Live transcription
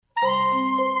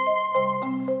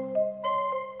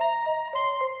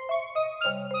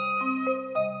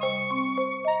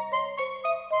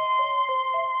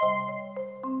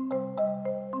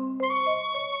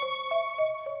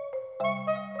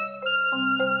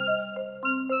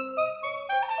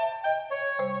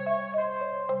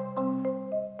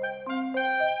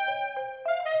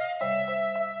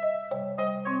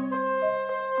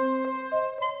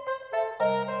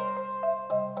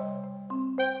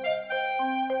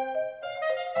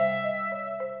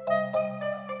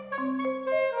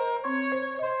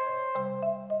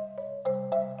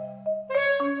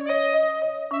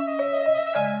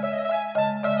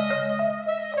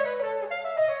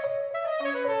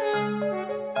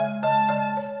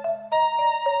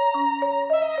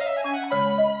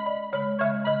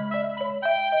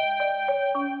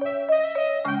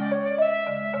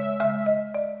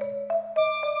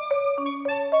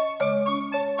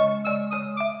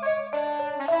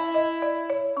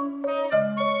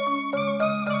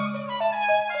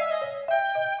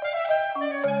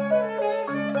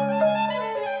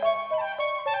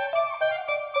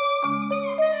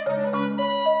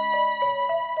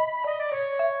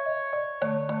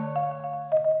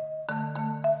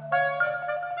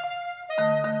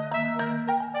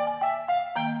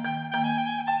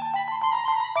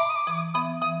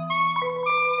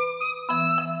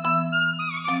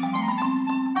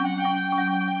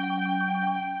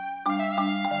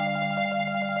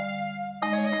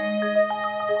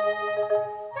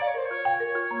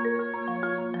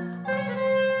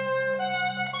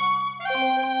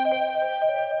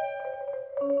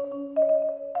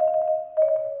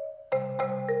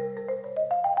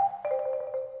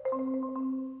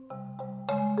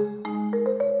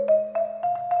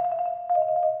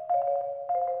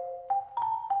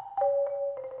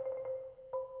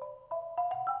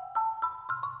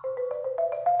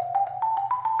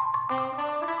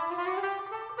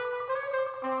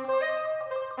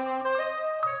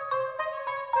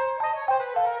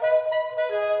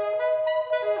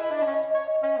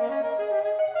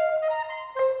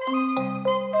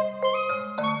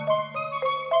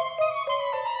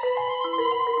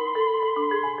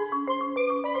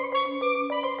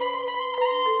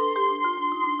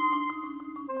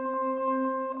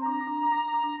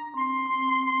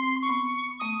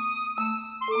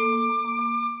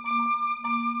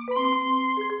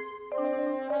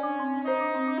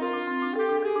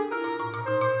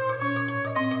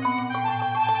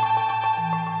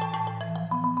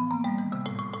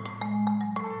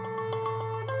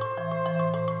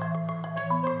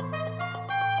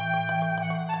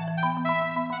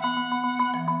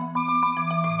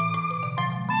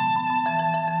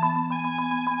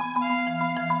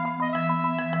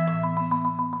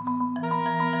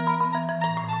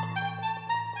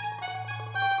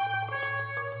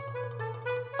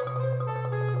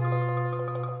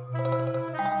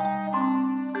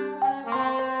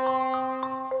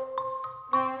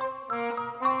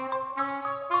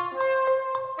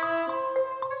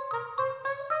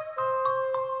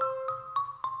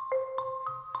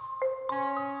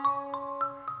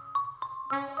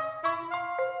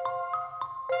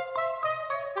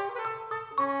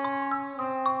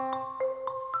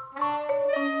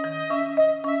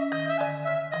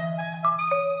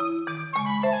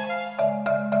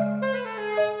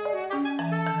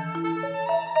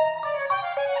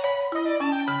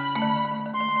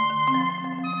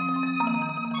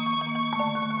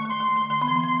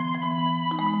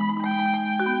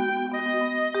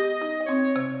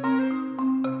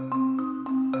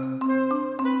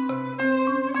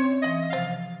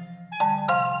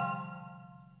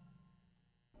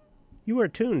You are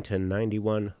tuned to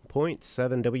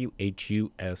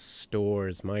 91.7 WHUS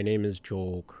Stores. My name is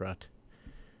Joel Crutt.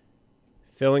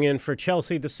 Filling in for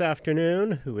Chelsea this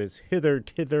afternoon, who is hither,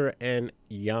 tither, and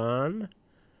yon.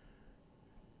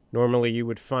 Normally you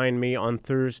would find me on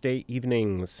Thursday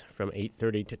evenings from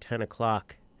 8:30 to 10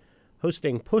 o'clock,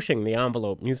 hosting Pushing the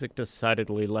Envelope, music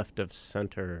decidedly left of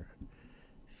center,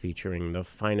 featuring the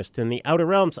finest in the outer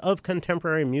realms of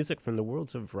contemporary music from the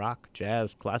worlds of rock,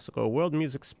 jazz, classical, world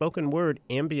music, spoken word,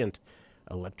 ambient,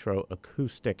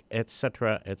 electroacoustic,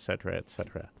 etc., etc.,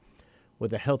 etc.,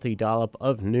 with a healthy dollop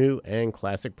of new and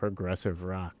classic progressive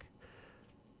rock.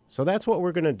 So that's what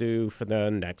we're going to do for the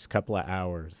next couple of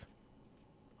hours.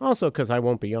 Also, because I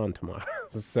won't be on tomorrow.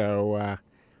 So,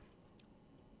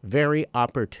 very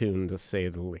opportune, to say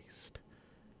the least.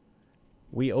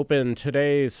 We open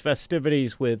today's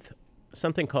festivities with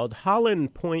something called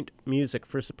Holland Point Music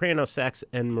for soprano sax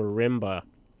and marimba,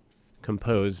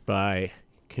 composed by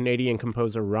Canadian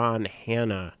composer Ron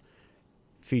Hanna,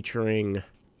 featuring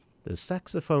the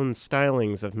saxophone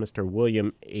stylings of Mr.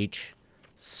 William H.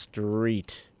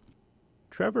 Street.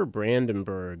 Trevor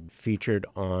Brandenburg featured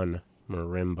on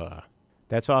marimba.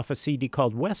 That's off a CD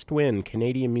called West Wind,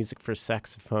 Canadian Music for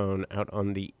Saxophone, out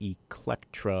on the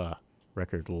Eclectra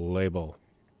record label.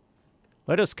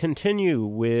 Let us continue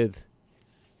with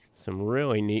some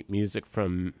really neat music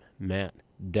from Matt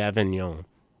Davignon,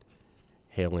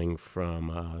 hailing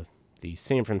from the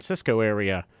San Francisco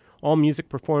area. All music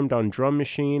performed on drum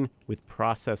machine with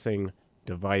processing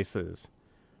devices.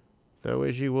 Though,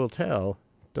 as you will tell,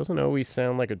 it doesn't always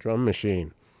sound like a drum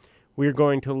machine. We're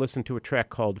going to listen to a track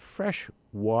called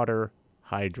Freshwater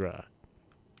Hydra.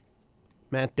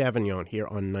 Matt Davignon here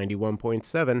on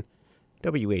 91.7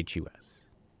 WHUS.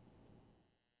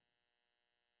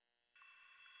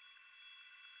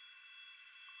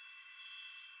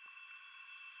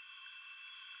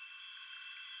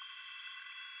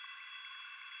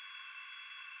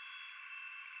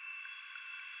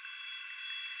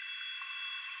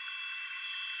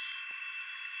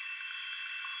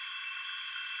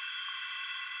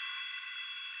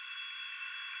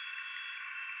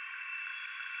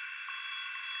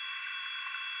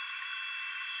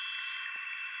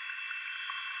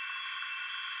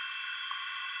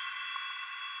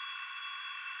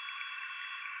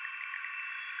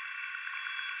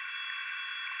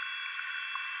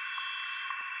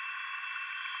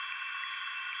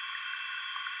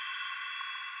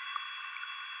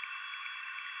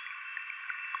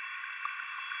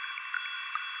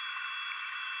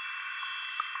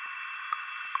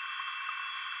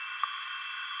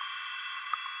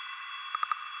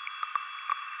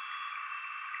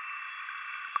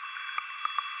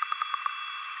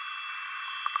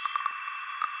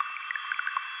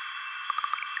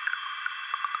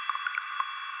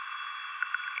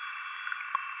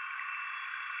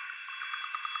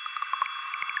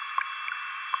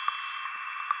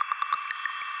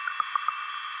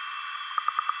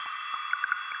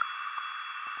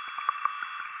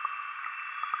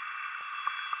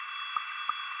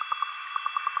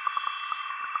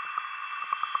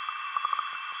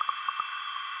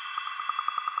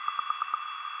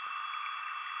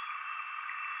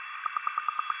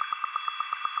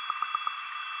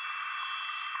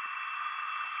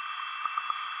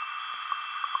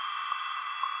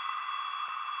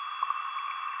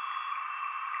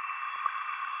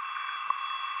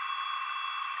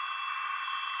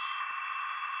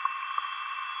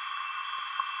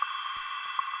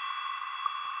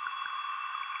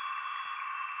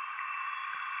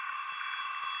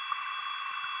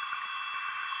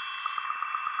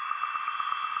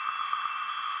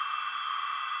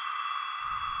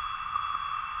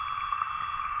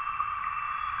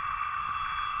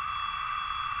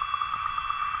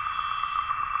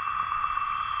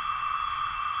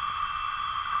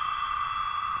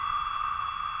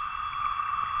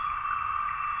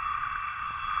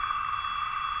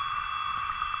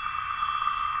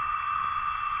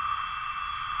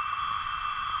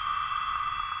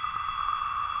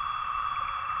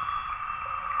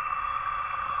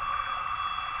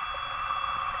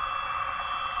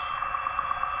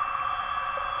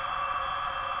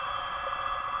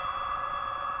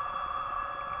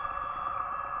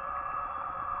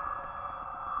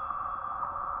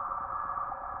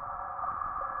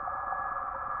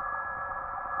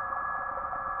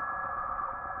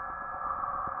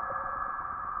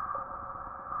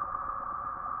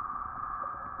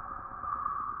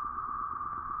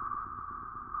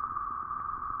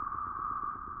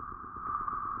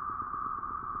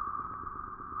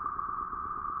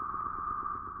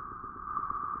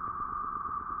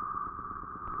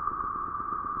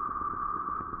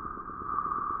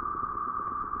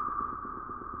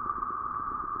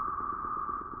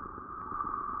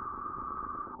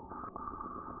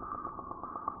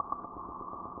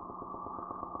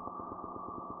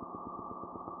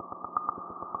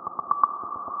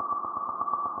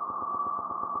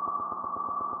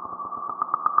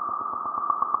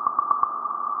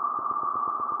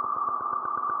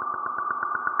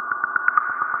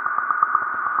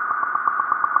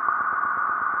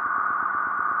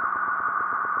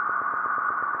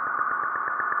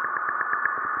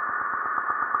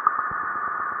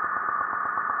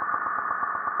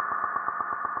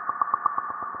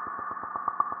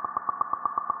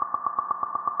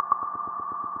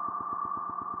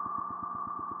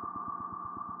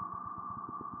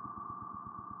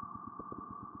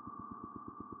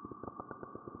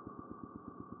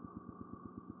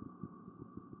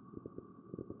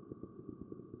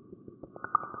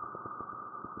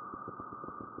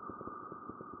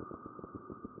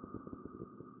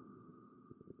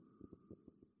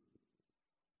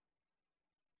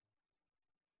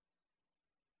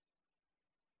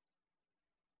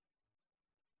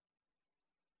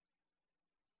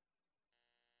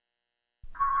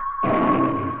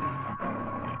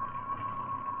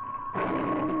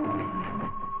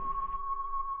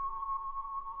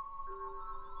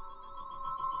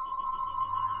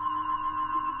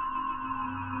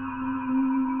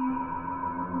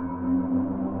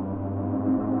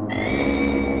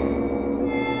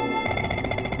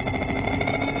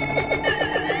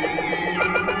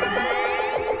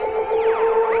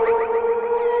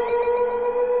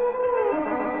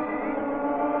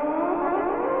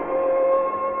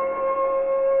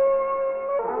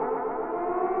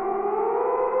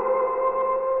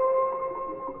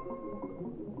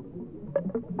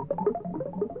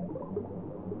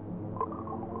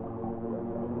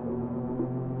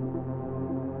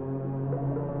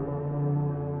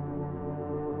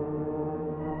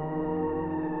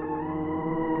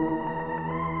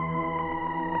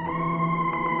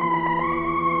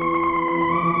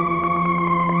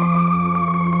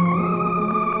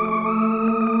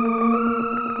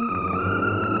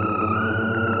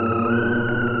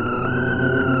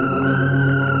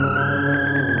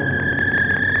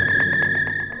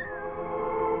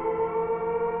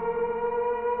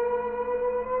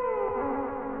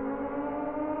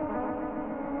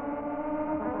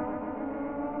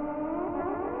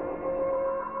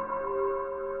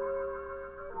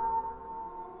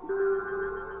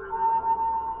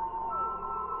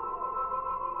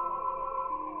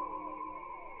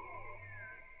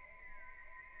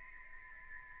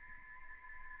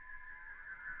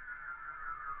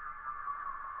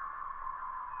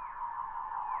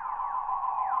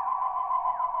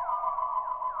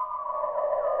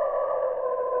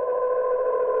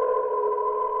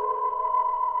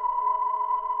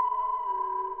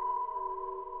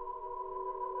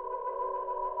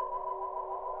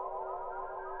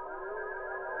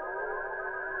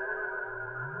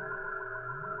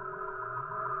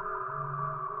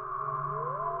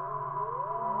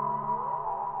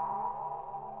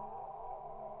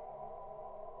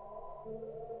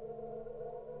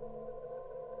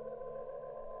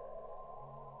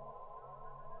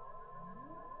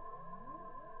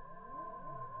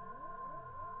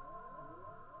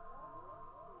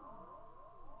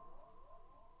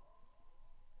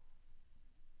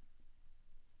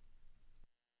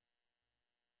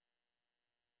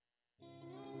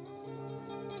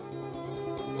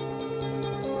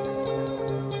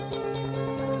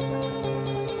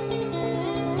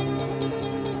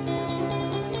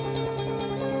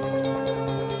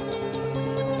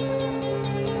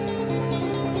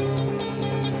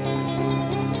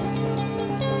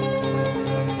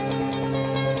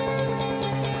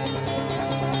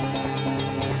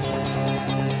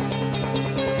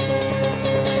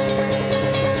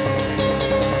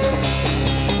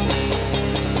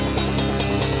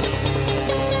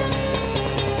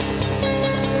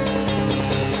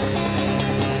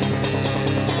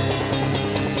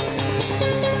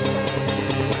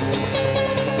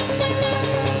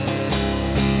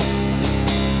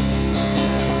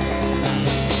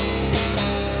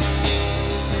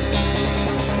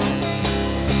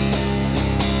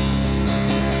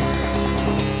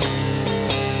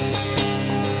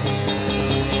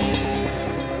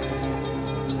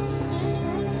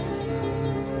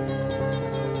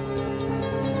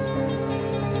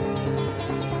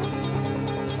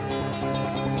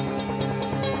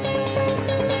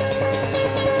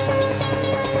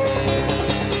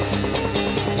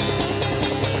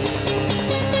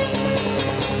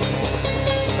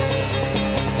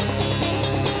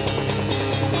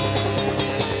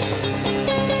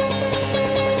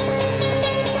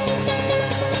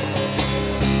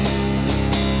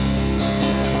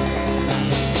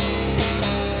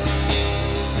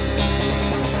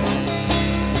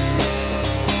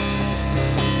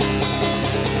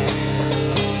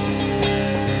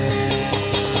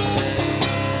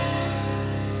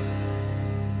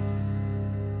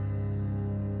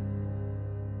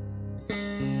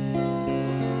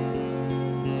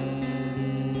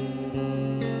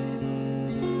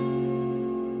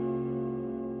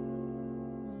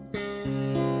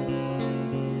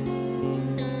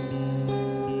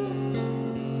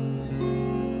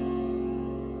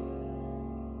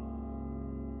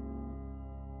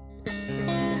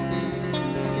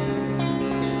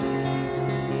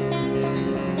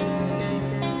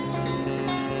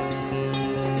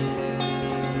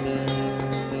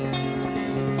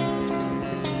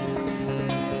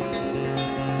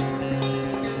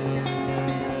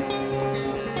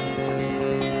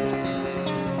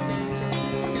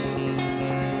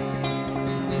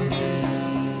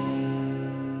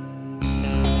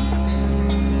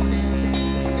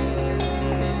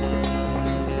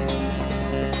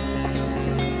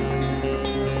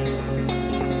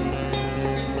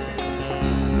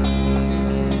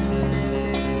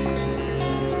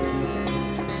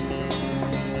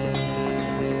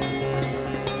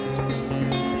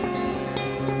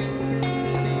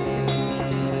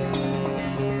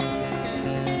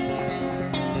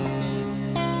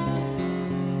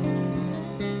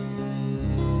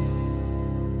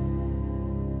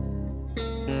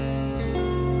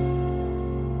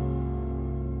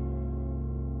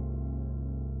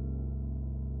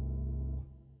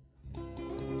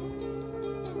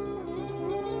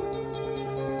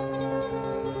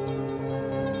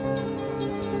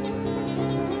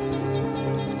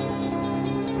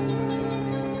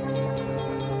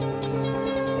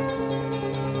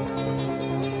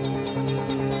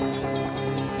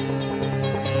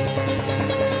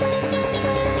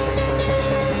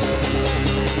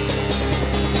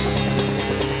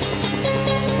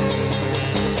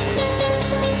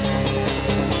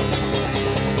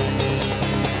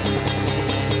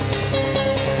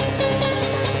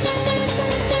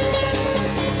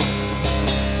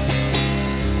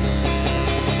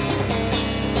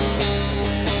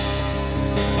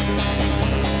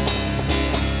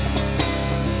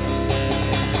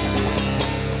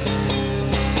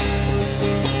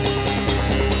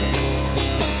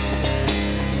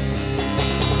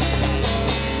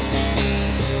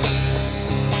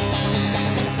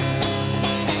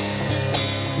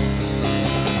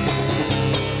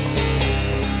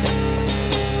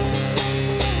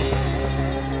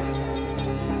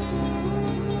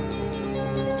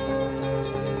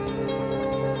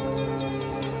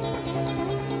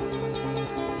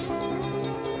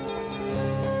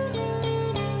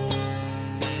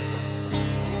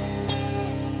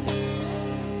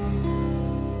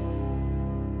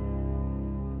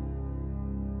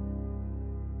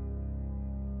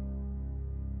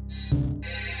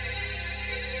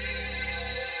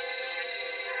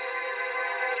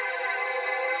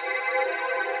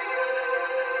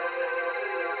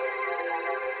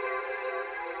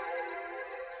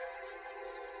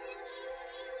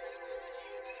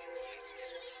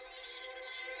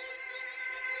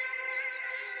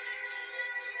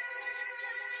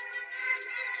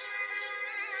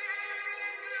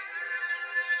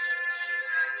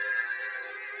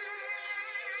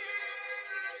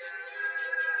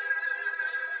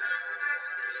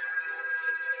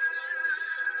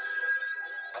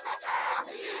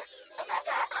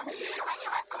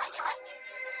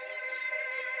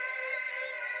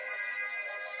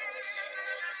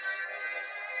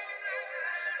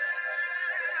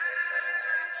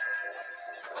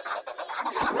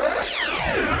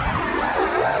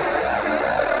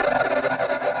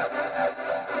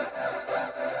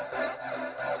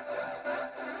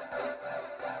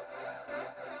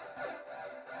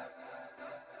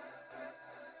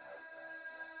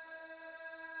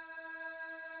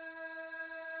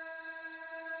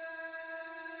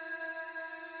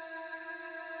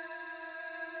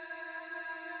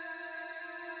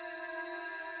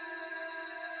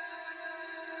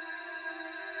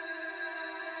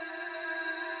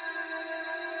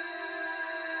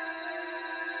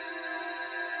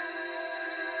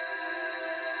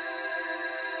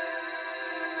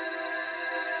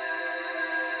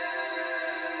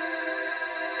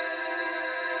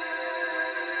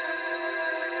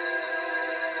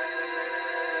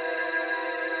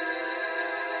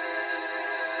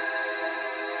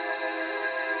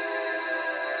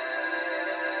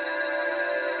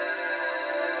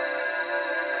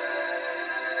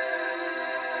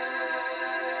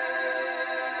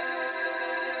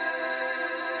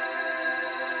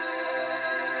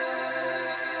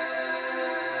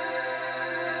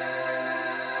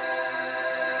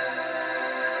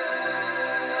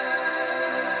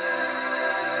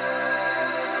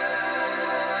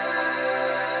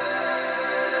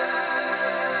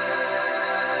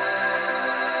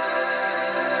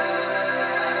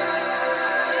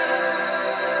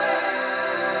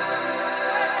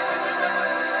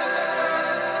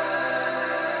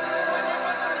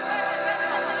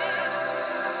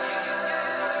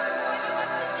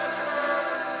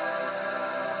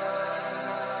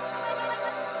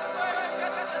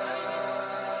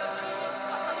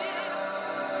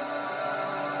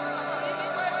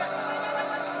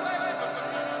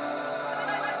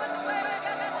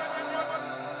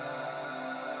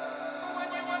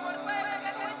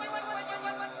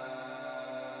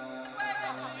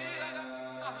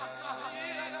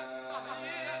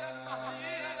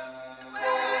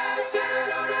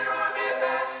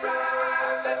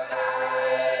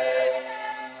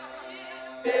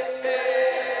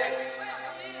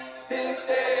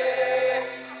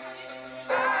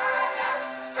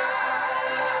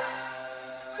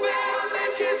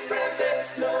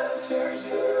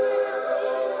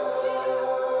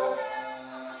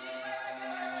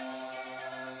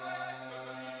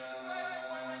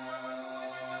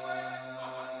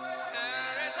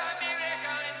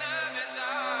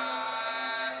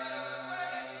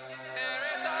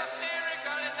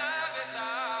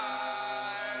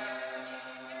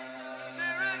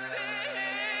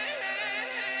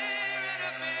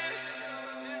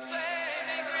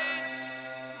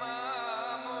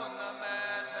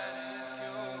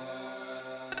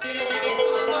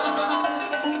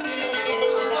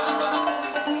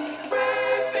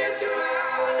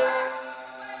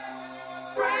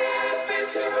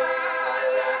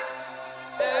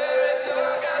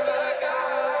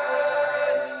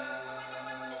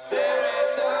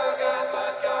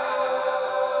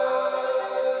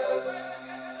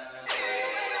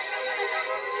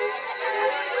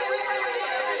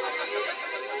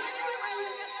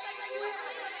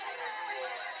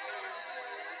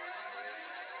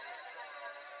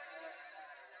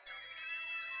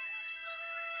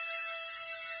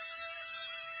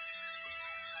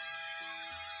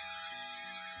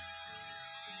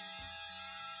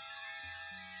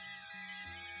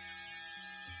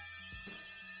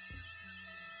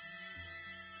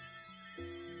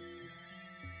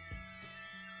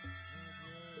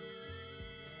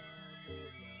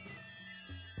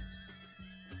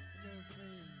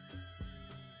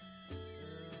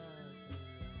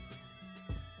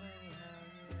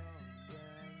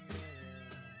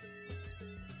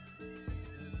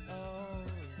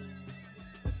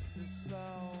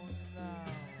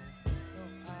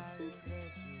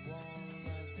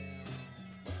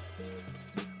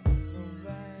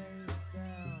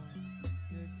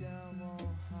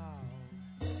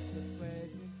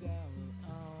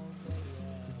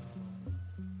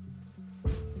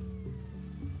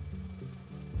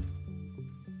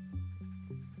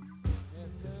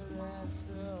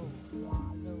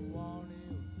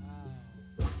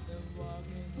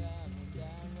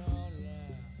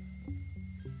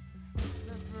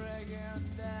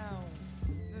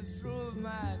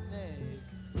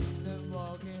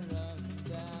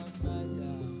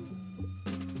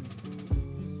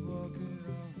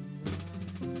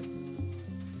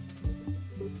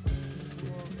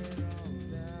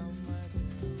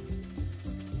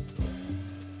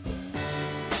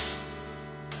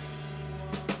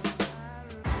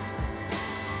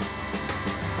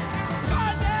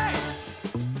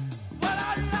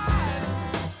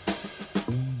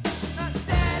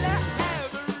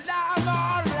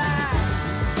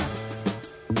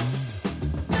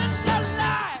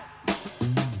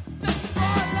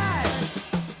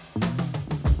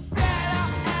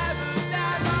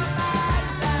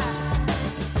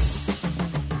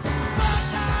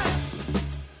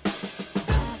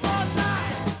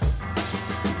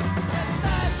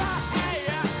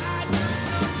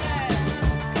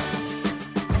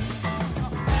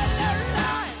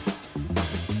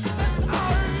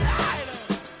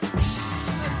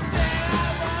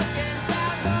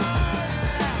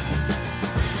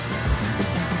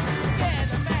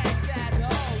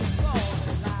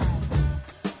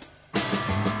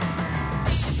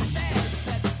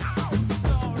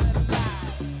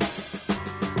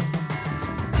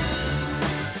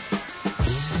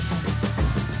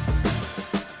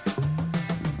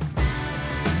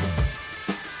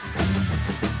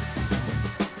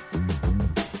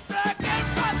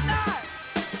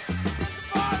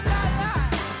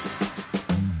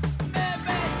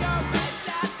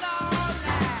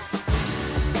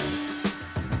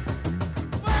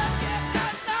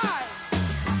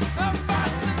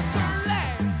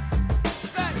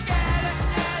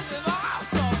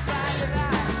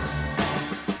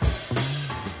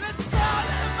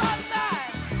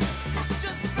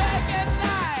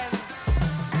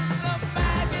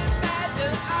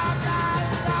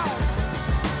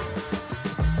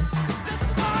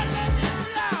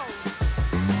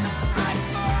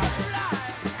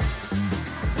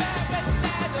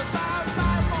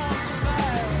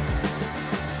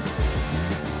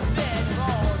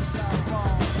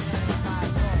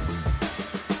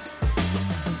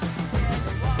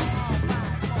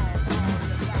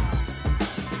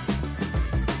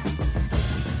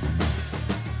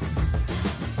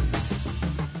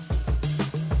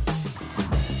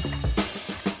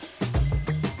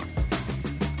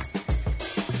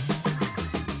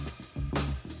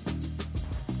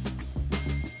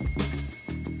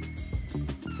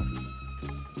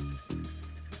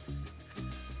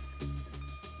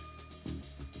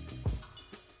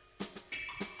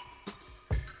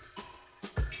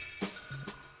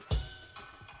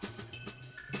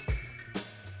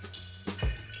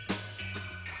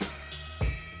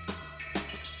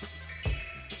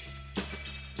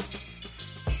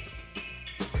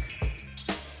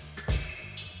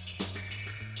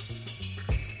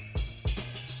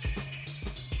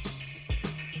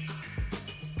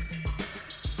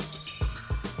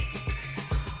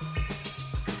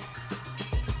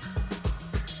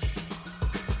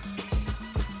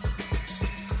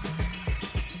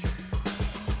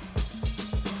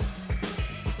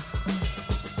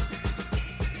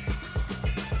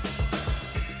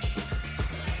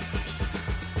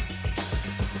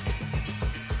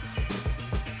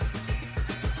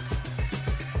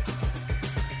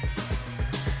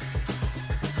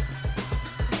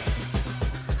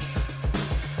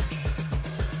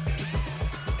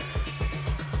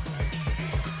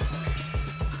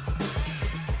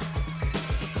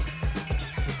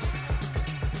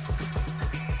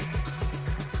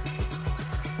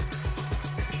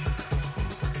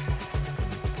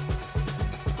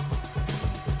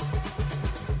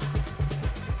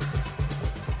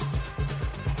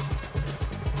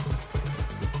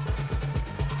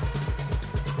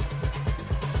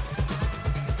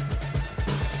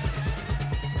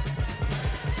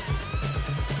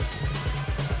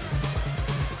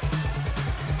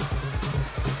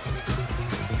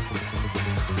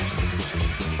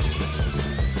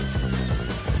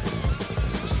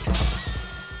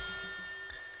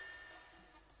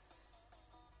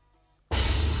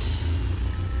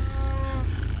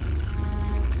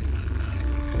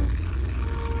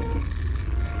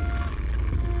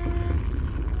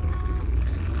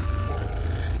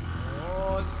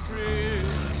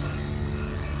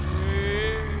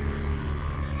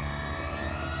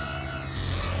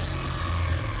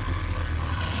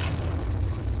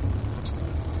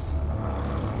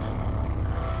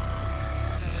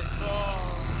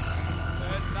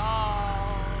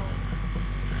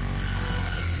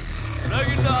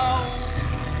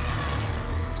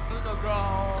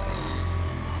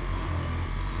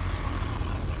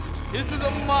 into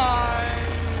the mind,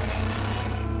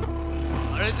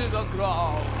 into the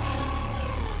ground.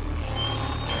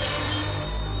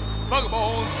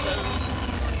 Vagabonds and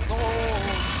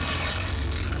souls.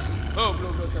 Pueblo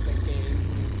goes at the game.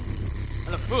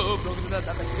 And the pueblo goes at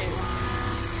the game.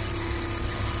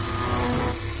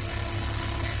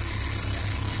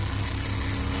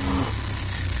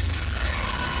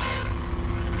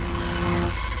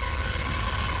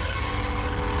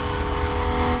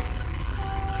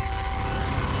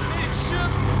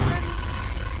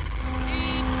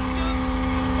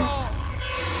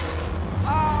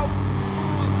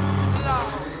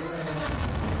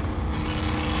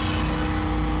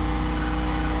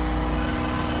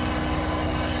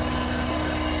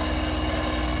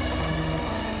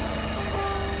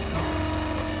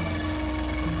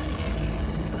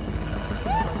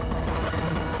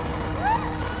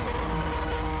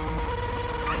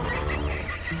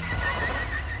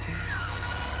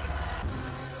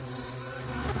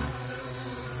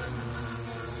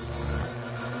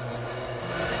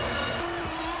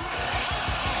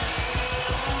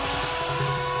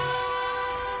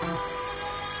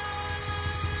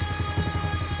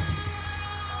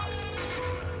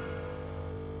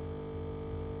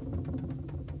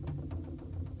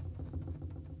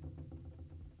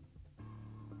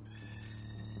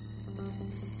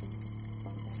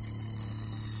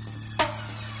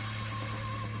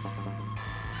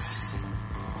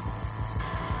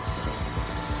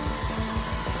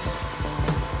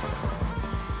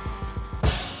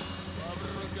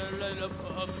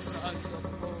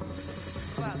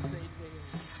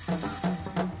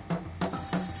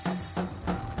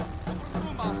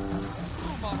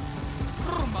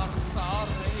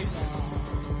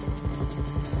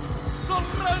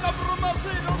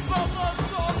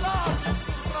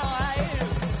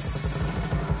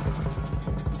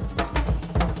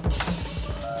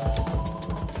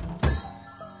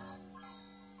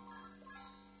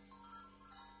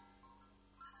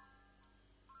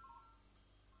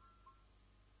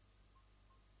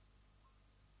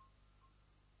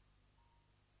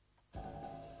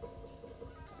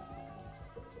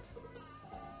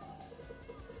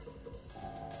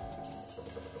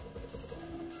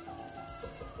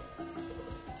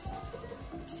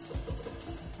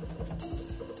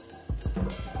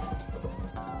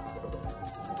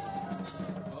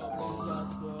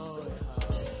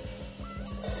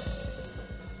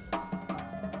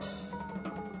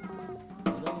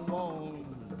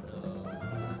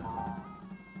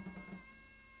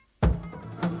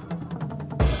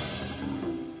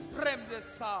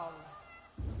 Sal.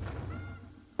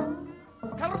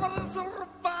 Carvalho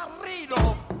Barrino.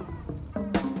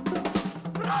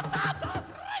 Brasata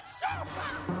Trechopa.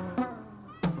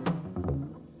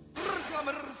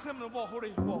 Brasamarism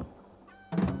Bohoribo.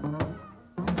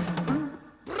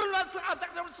 Brasata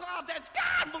Sade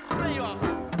Gabriel.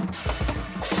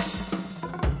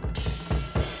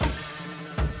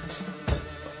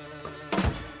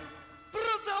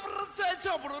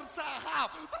 Brasamarism Brusaha.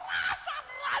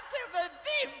 The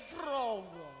Vimfro.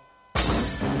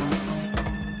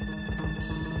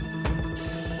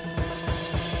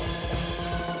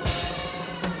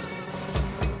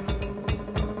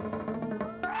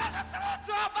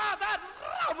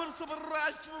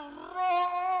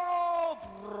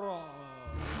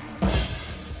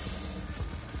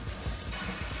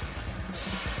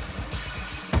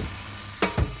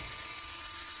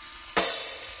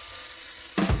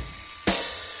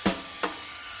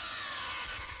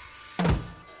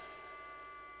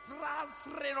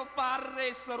 Trasreno parre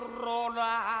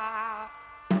serona.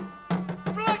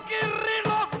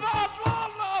 Flakirino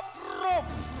madonna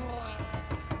propria.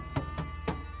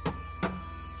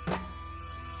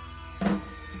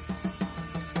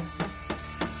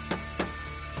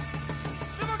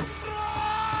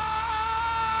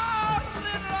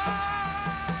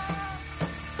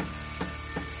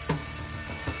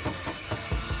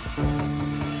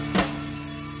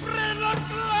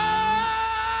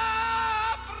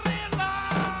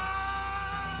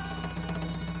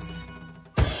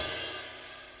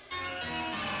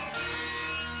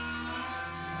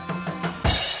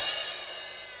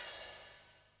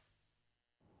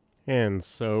 And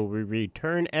so we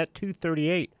return at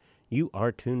 2:38. You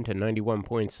are tuned to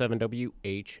 91.7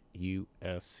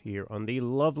 WHUS here on the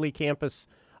lovely campus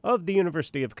of the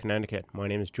University of Connecticut. My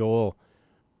name is Joel.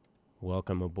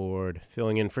 Welcome aboard.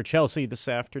 Filling in for Chelsea this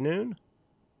afternoon.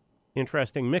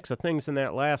 Interesting mix of things in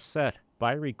that last set.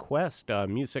 By request,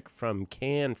 music from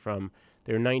Can from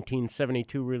their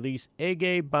 1972 release,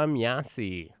 Ege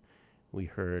Bamyasi. We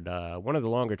heard one of the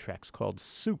longer tracks called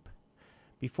Soup.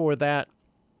 Before that,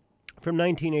 From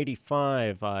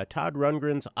 1985, Todd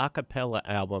Rundgren's a cappella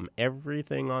album.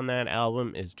 Everything on that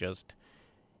album is just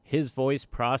his voice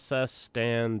processed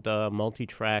and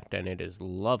multi-tracked, and it is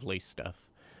lovely stuff.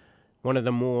 One of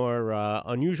the more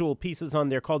unusual pieces on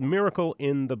there called Miracle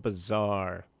in the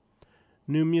Bazaar.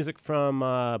 New music from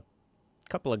a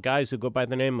couple of guys who go by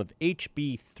the name of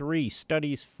HB3,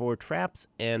 Studies for Traps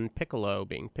and Piccolo,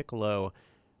 being Piccolo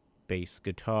bass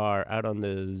guitar, out on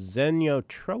the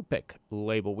Zeniotropic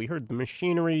label. We heard The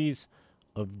Machineries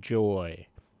of Joy.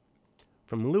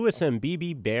 From Lewis and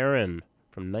B.B. Barron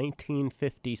from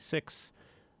 1956,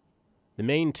 the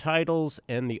main titles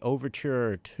and the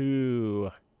overture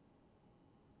to...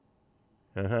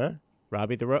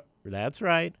 Robbie the that's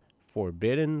right,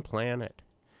 Forbidden Planet,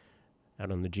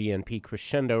 out on the GNP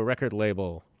Crescendo record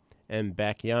label. And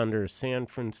back yonder, San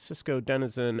Francisco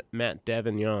denizen Matt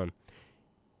Davignon.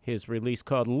 His release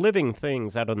called Living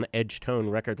Things, out on the Edgetone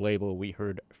record label. We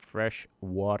heard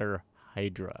Freshwater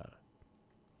Hydra.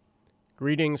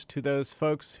 Greetings to those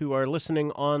folks who are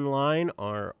listening online.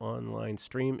 Our online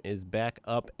stream is back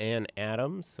up and at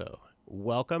 'em, so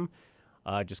welcome.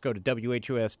 Just go to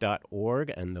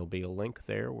whus.org, and there'll be a link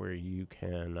there where you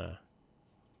can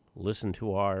listen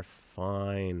to our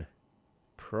fine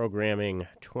programming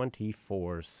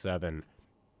 24/7.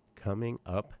 Coming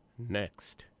up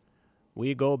next,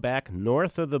 we go back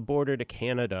north of the border to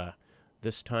Canada,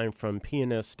 this time from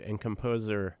pianist and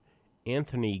composer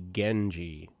Anthony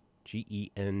Genge,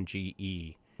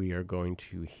 Genge. We are going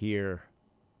to hear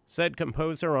said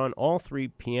composer on all three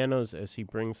pianos as he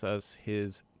brings us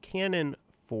his Canon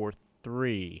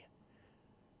 4/3,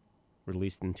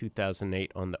 released in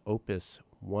 2008 on the Opus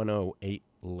 108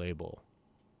 label.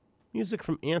 Music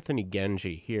from Anthony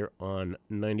Genge here on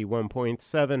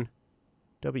 91.7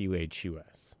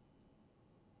 WHUS.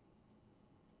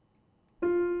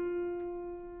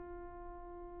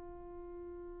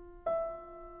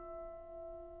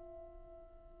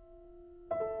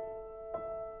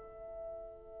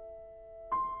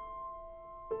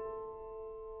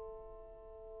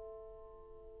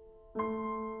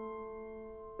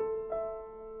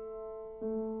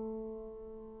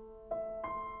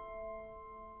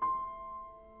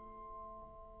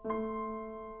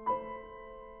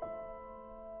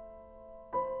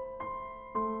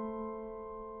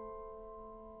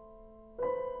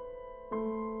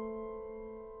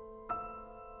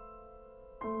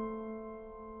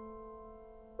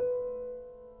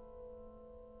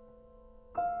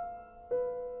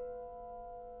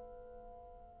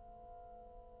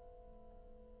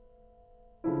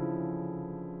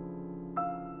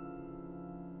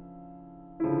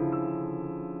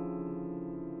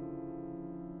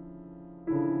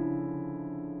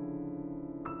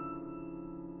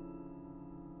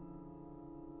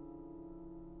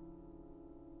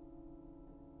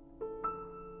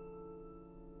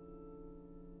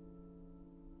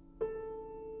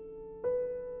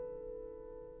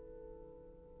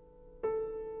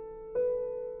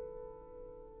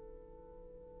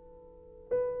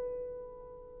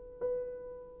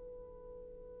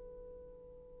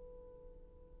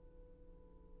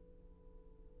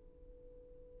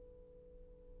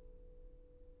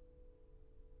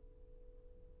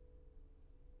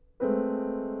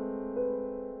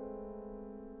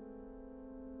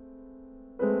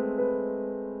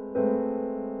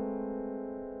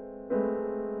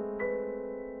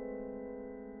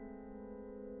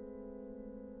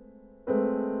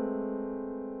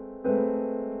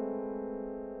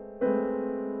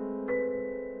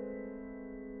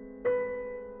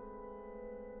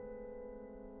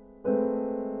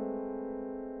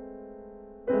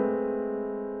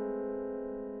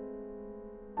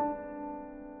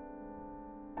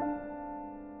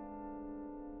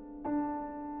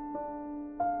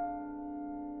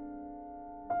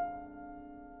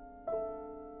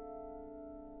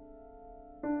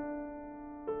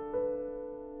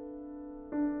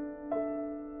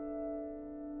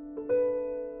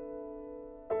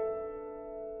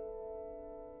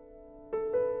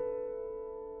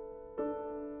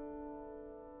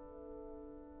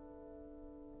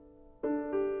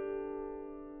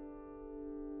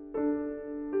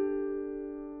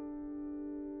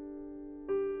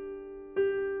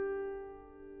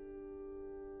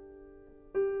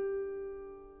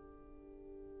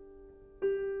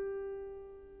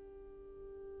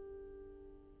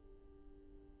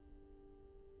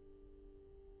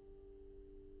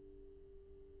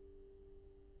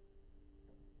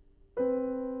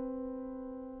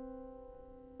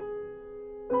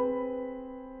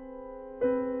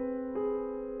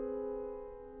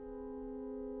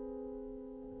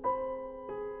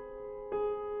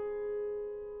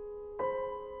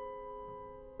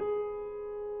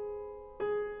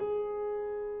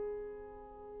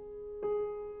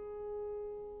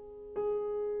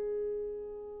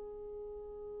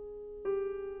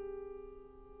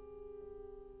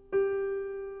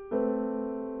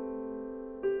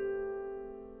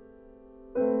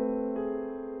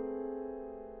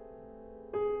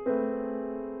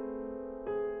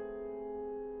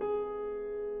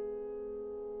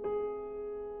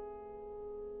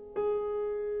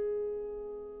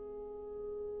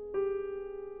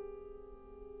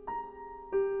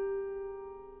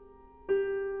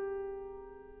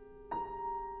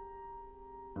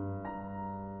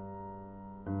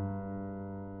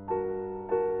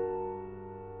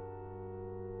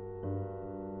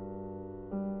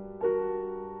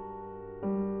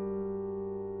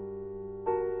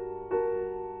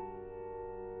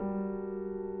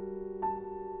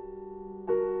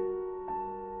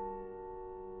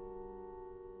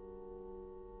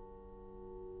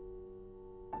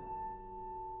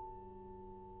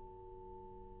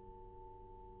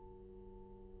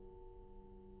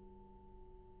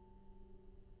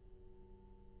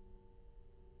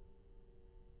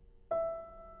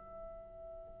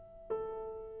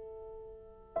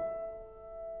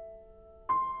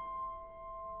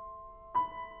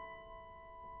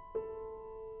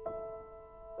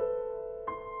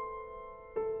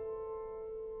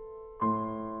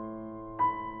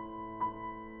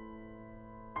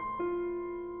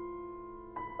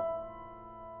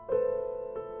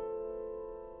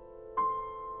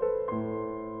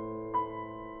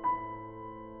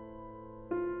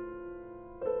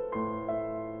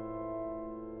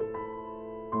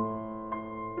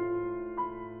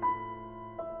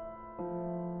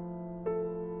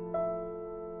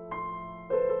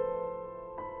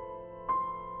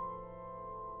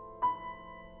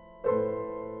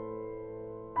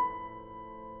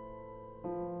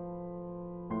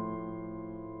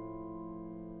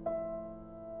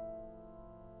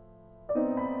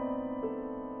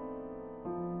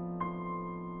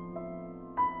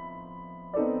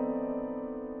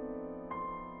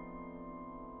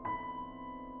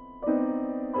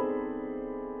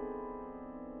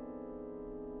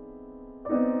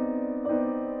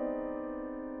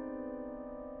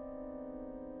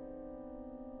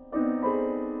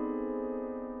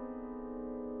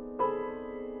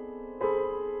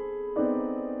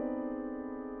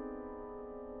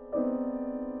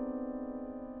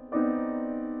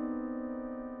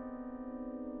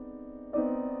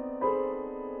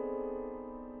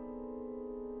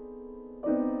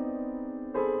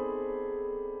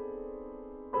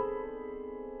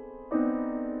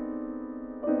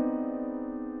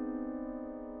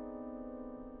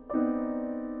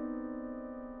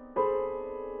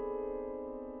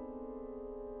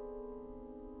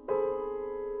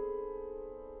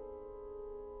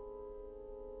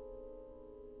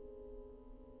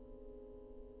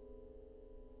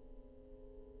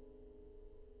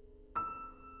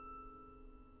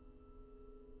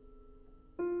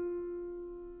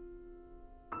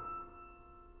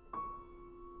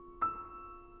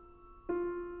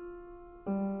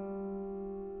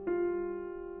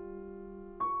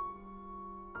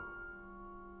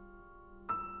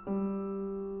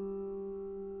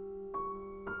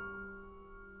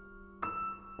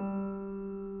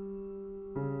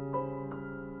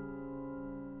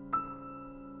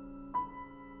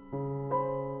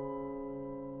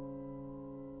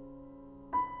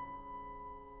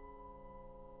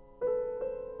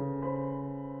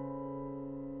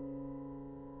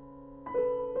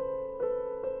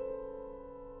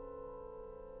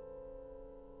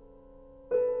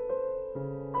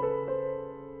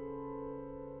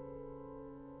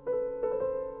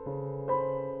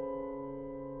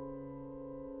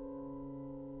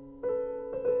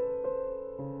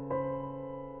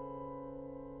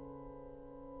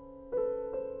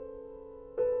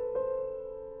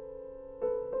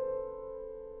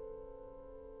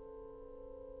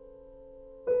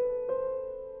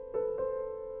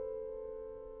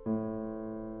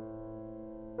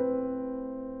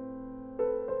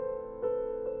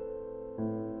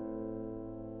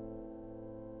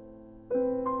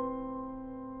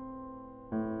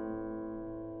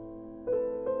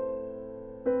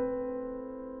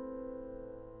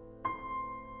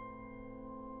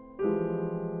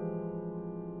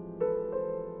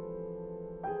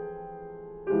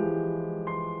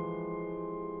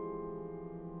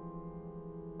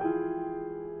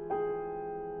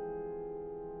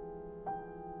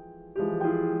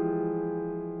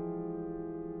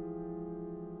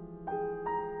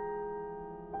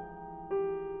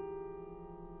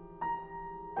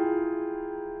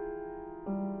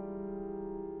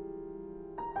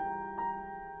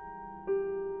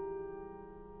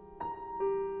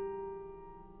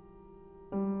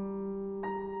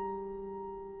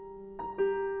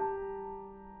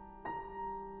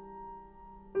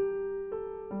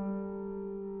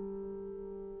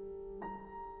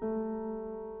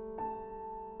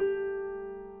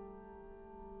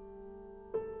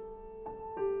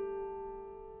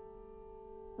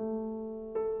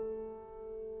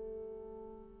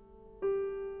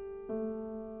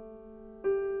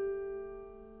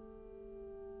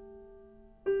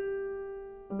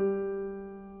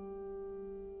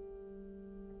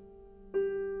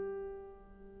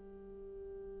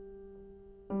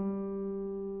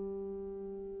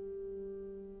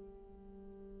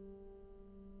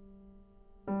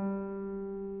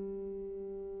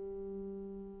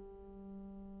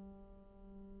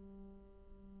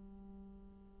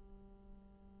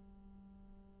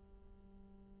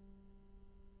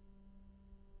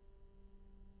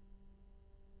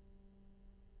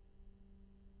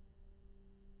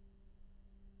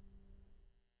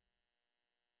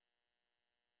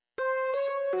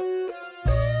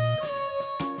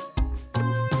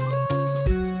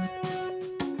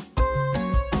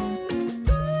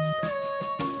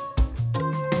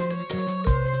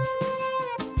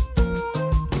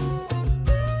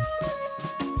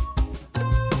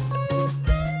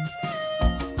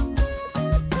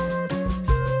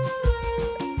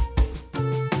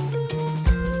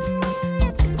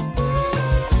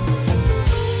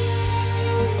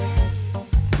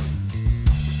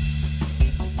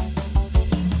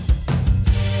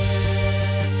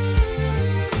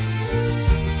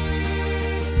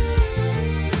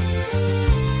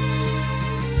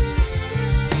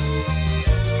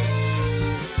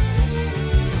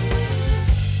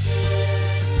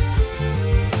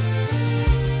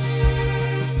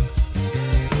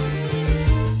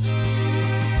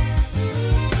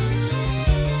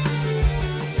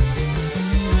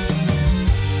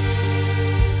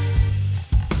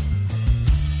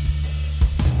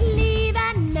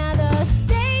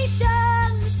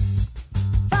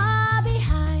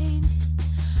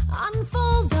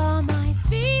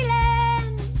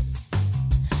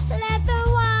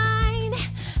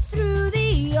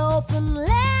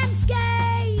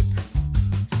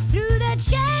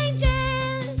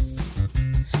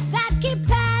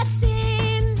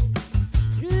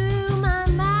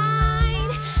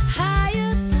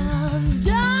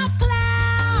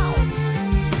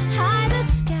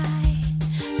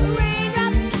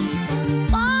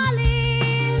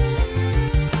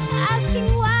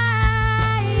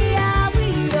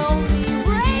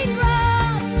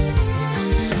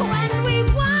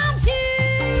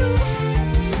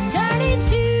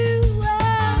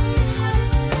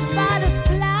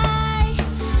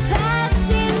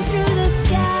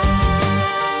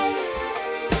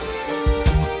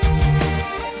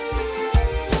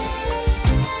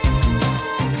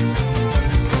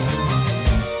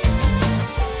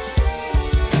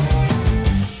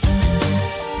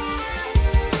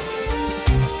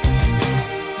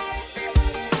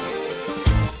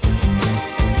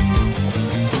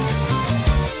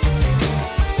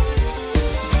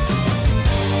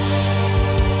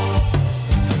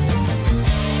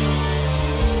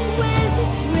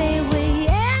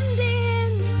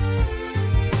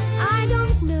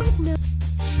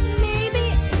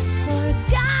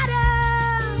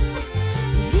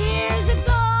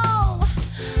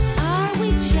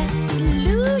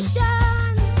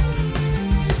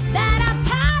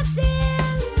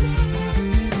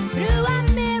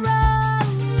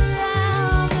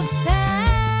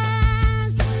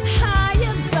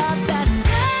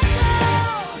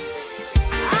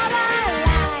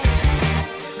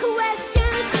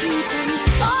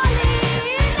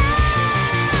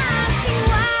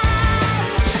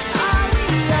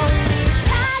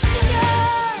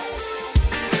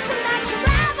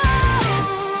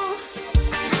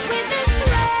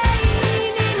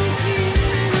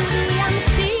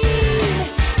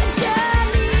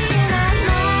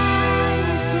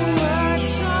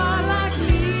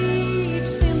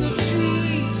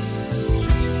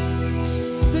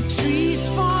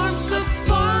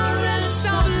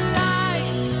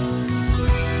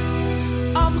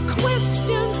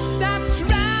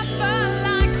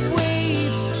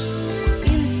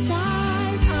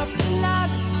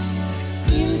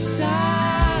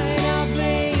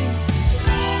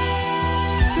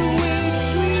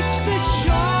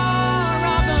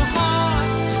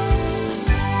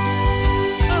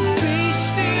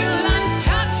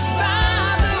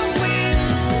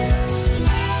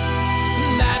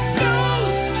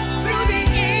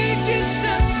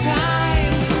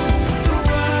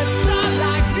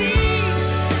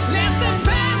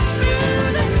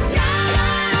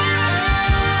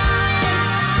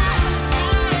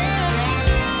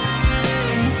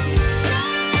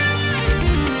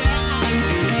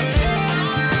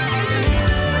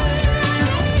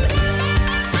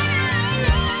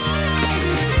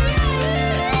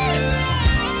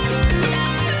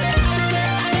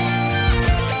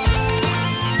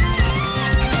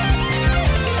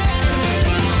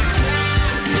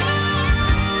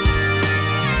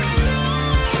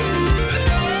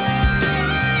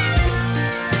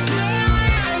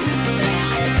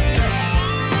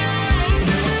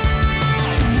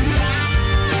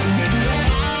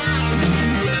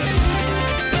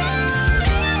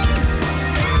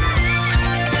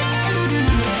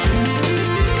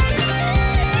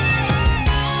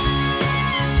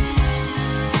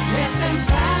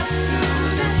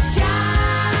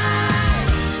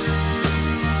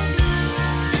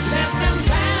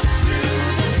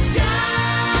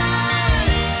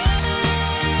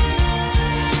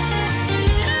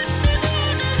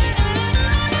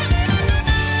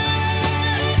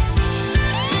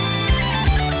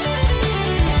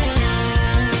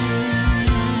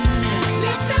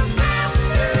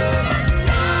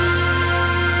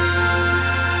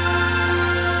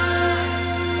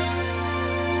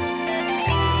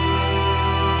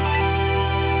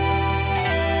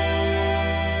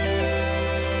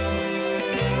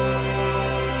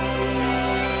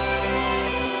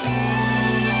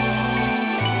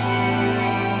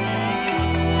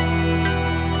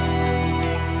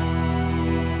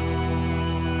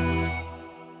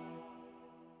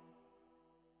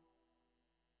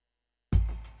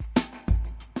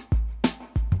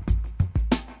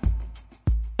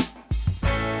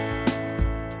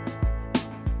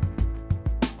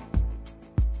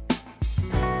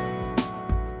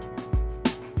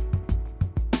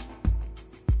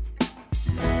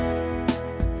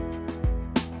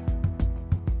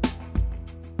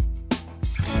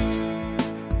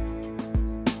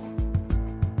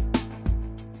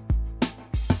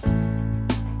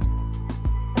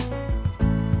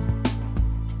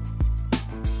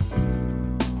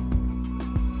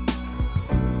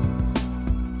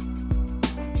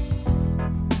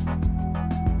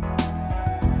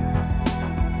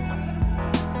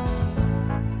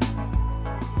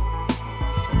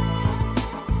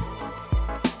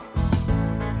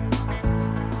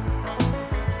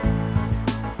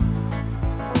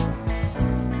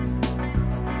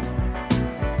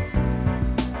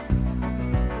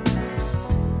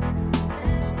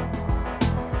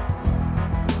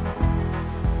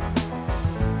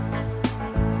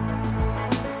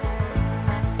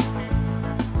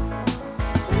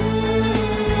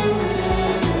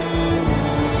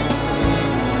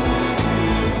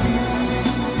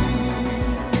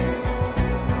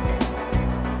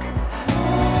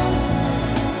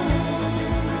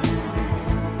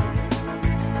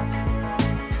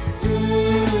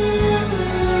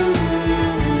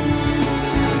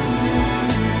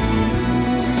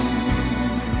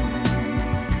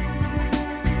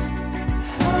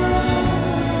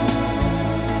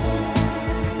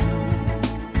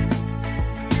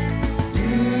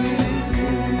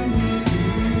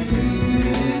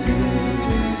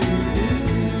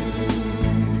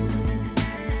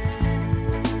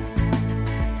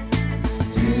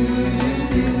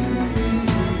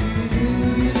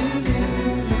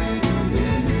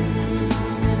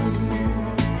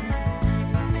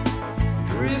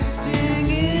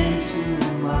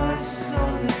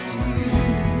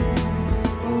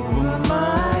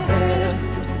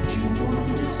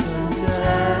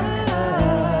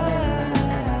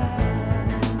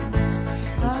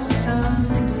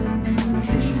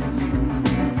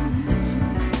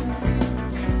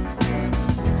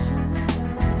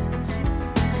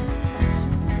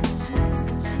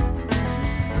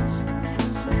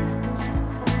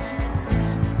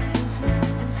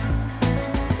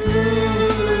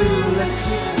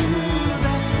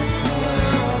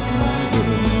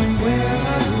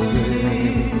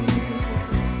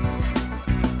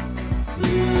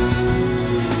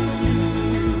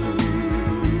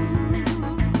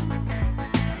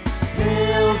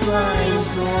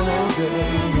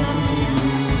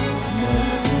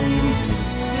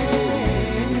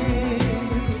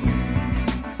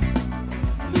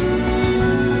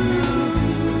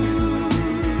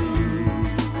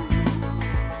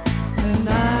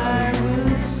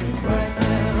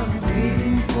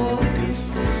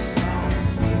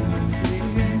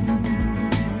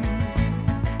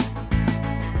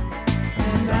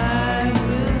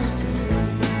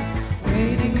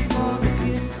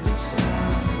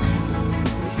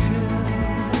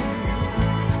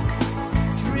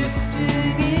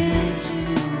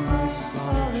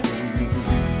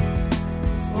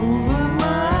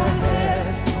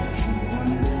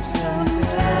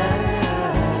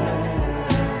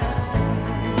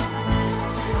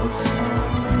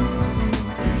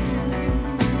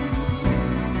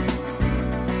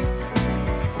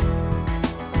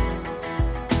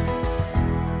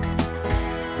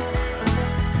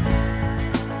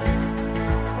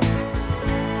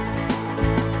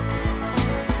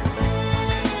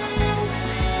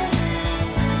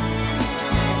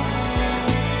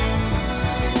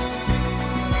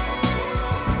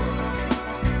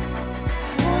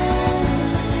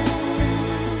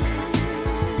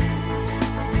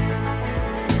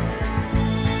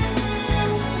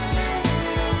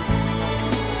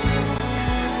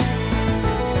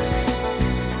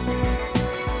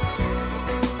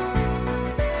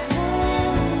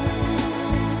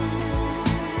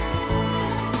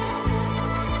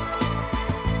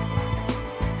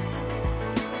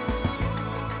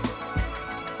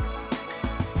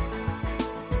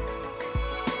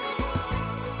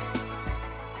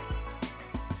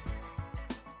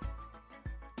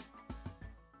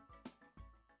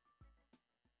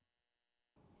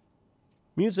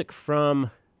 Music from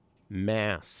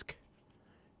Mask,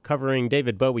 covering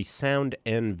David Bowie's Sound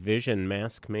and Vision.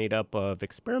 Mask made up of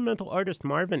experimental artist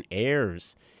Marvin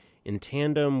Ayers in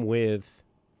tandem with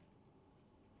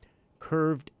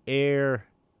Curved Air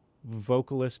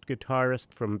vocalist,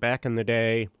 guitarist from back in the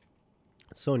day,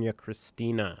 Sonia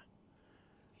Christina.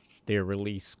 Their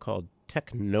release called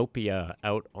Technopia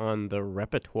out on the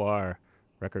Repertoire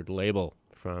record label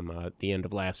from the end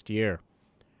of last year.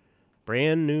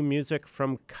 Brand new music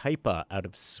from Kaipa out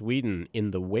of Sweden in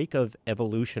the Wake of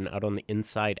Evolution out on the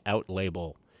Inside Out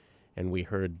label. And we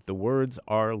heard The Words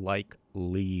Are Like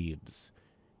Leaves.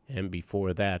 And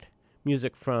before that,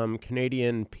 music from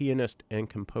Canadian pianist and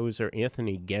composer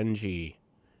Anthony Genji.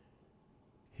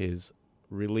 His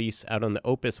release out on the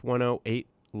Opus 108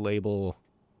 label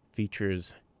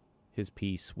features his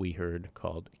piece we heard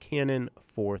called Canon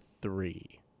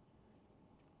 4-3.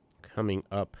 Coming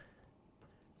up,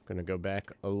 I'm going to go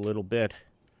back a little bit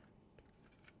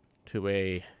to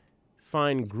a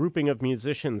fine grouping of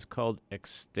musicians called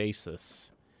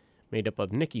Ecstasis, made up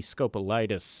of Nikki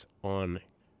Skopolitis on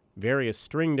various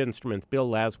stringed instruments, Bill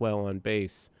Laswell on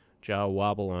bass, Ja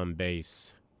Wobble on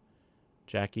bass,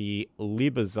 Jackie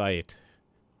Liebezeit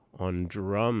on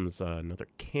drums, another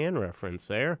Can reference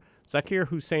there, Zakir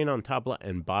Hussain on tabla,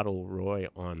 and Bottle Roy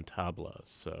on tabla.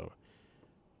 So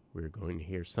we're going to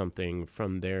hear something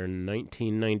from their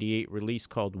 1998 release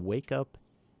called Wake Up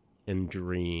and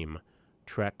Dream,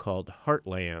 track called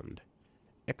Heartland.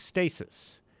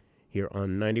 Ecstasis, here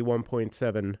on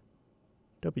 91.7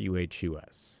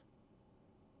 WHUS.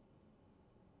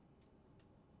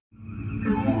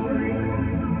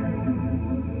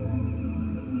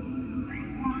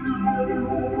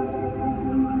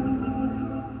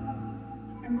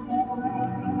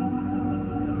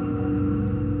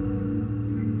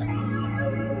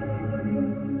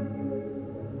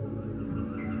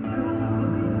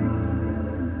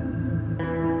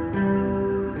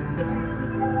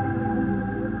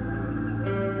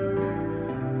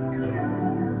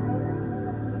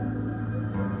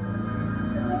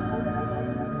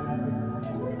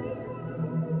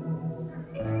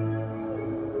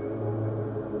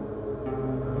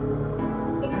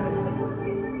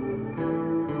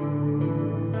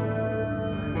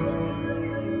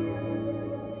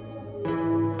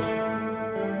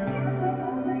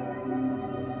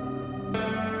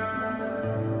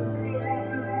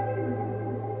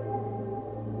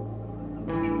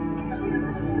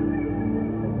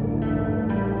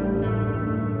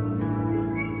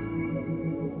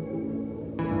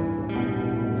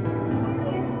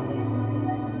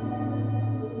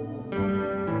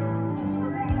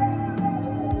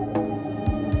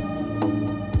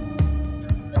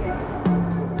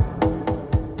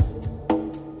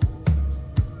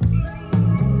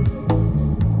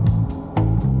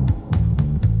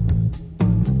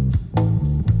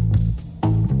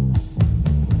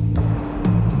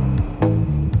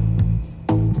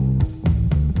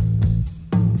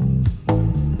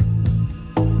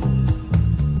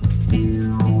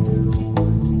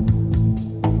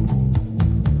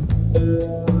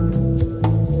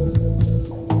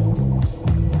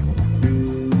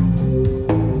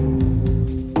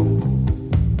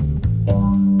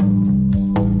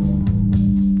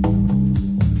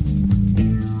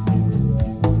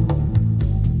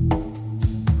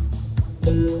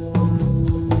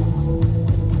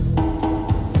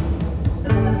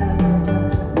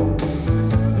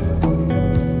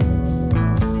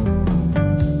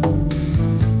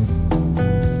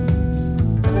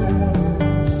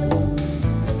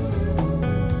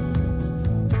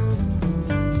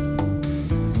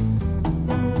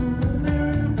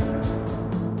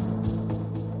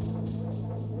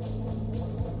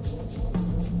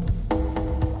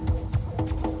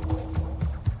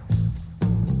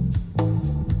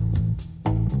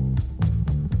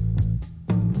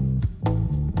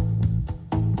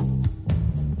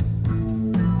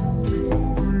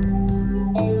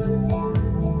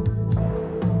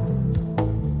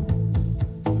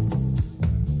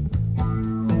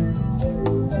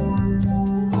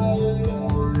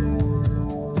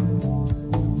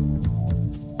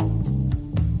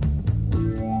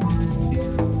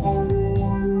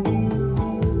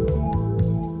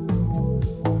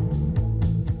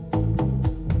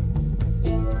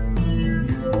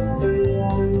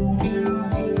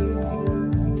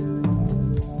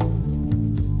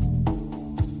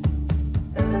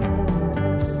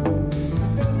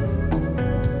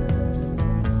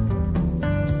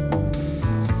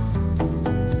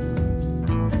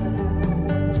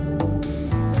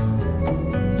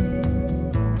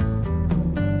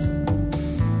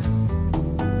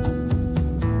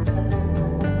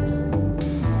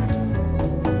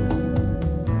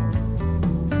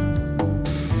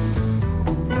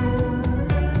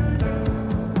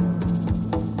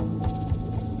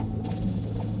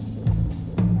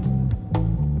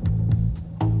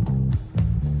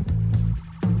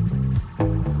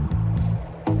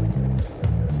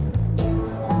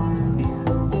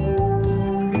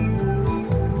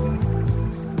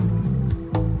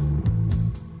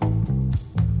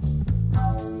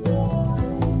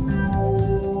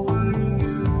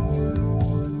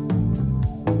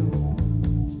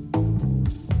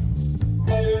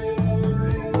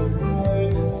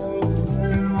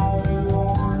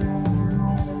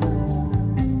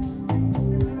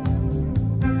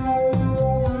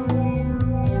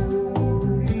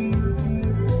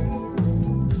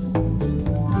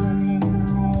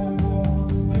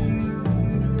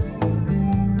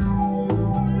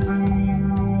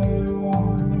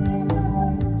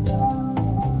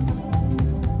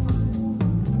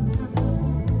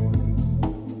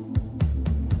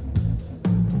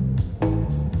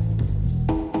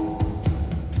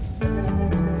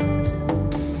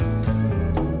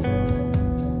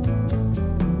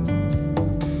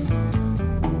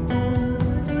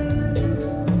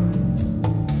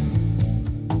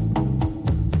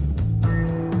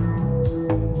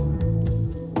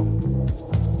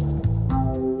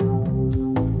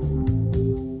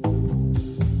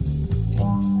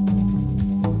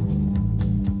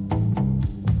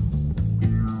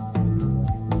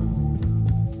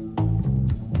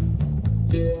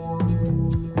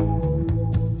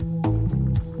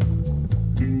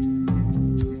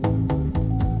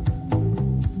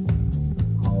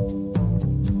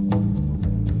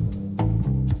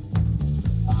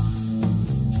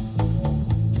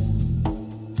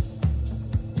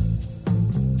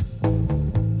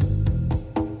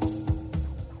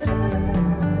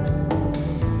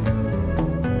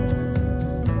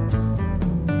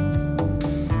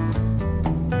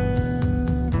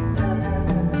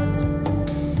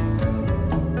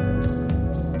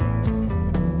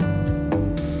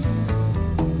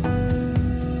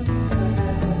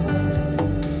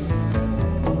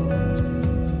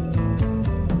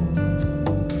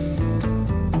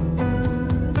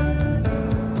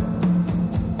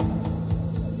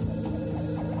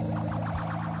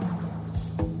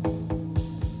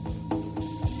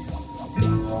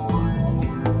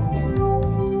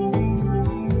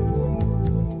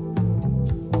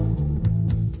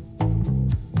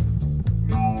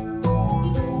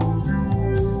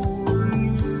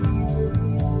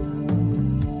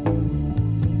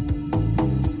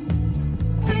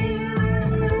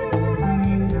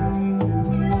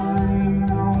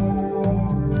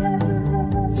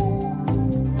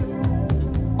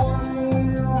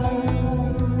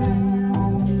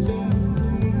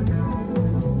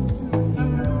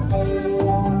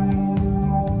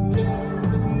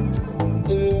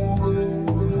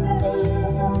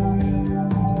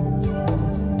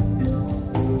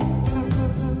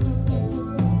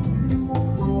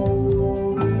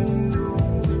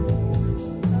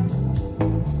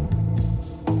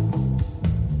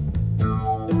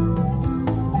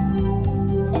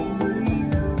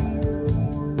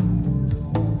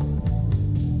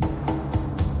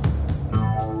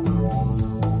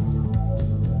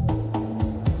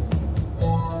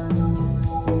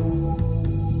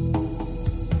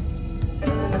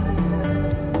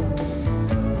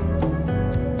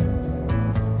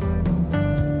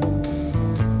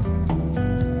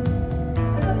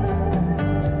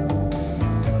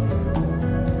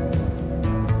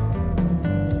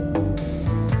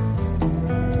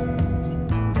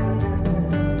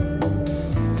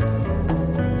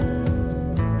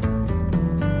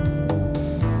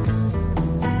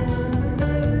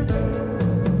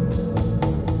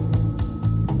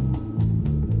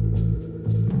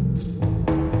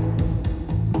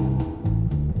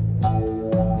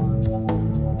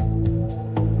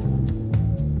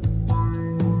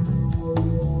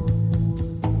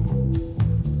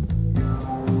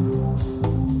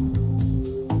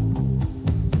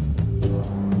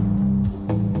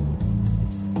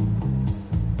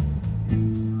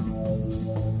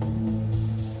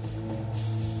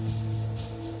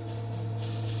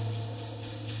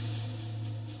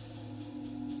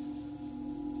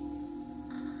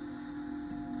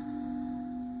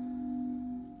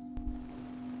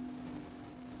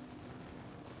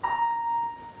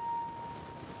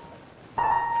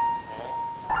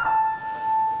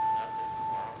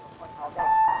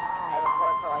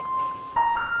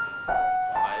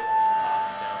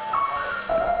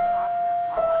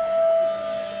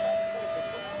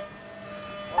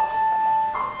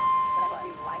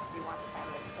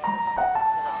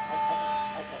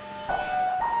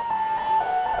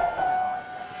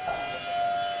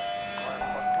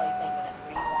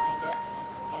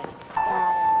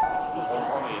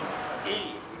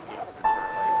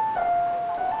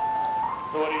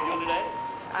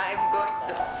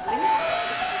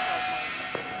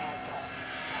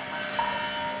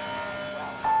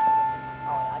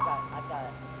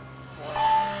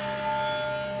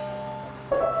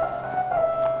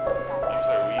 I'm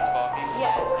sorry, were you talking?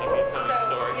 Yes. Can you tell me a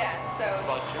So, story? yeah, so,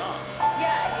 About John.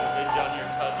 yeah, Is John your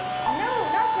cousin? no,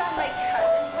 not John, like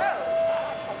cousin Rose.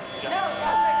 No,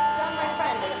 John, my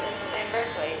friend in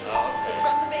Berkeley. Oh, okay. He's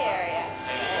from the Bay Area.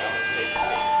 And he's on the same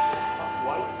street.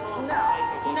 White? No,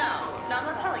 I'm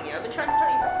not telling you. I've been trying to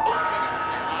tell you for 8 minutes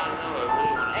now. I know, I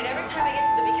really want to. And every time I get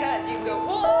to the because, you can go,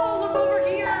 whoa, look over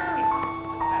here.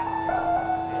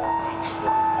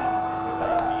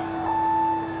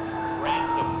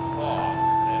 Random thought,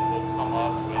 and we'll come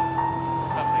up with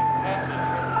something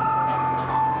passenger.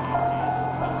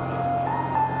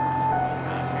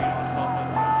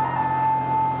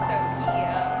 So he,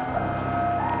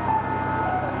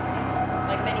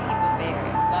 like many people in the Bay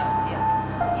Area, lots of people,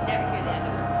 you never hear the end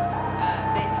of it.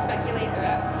 They speculate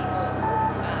about people's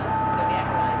zodiac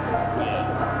signs.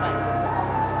 Just like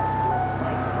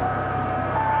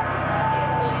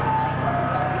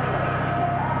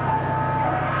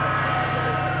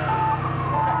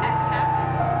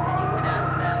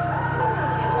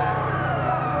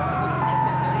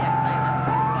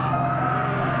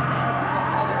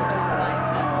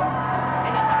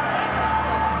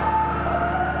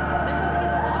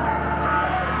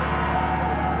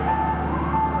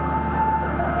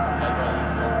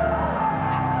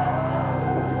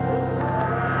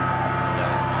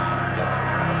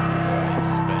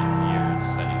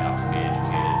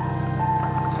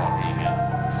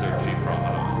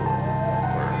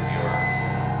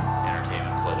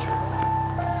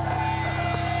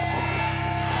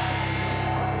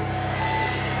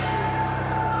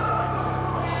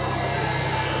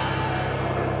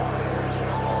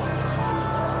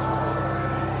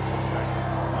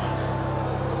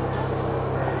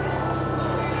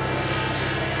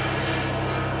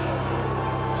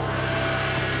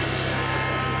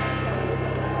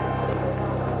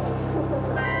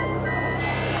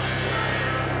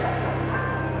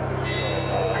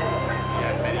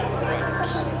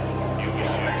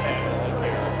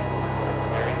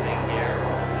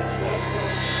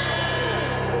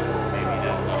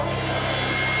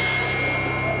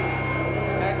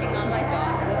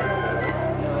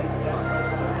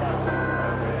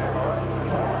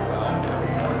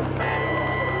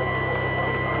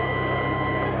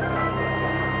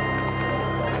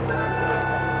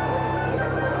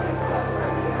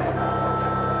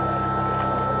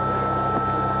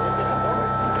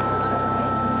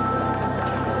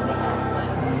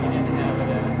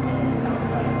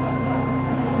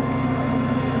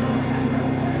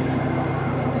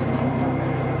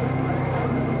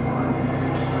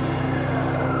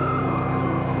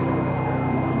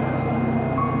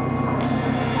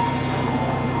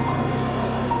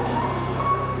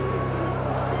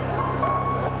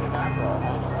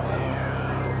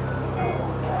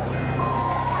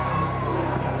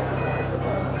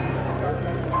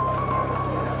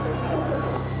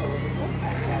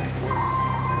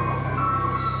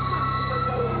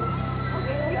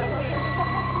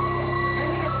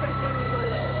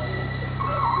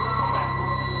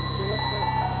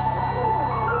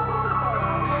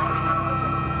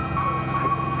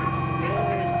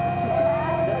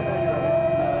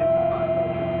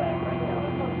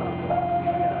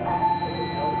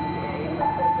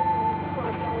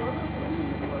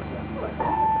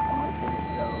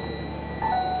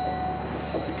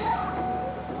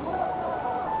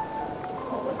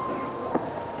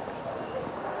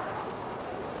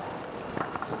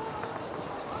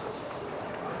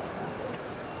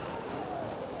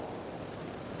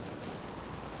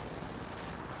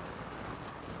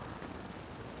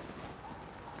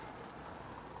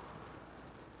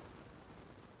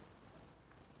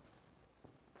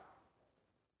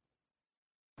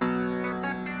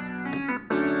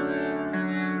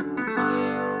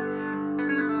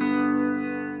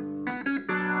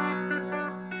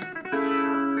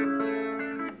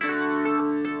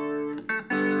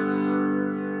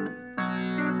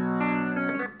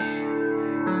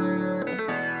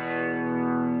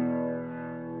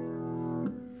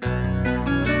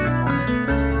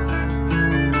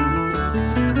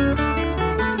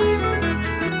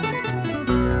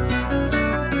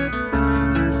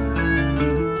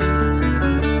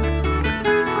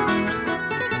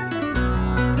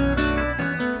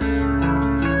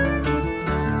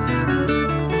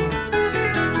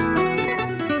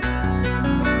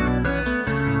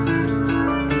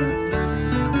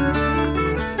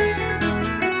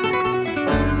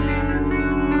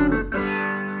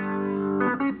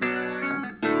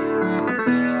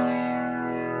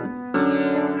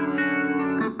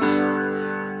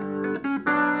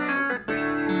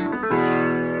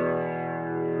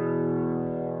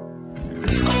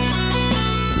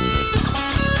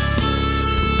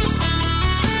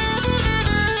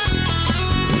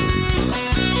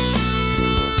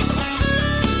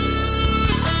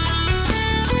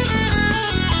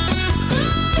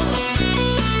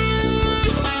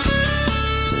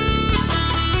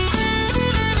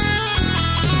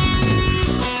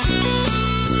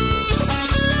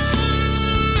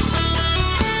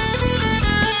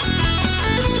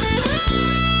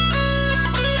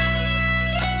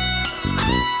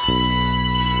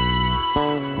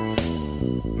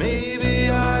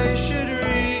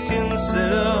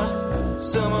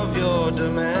some of your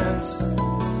demands.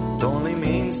 It only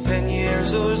means 10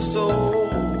 years or so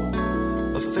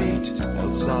of fate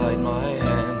outside my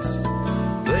hands.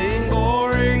 Playing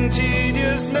boring,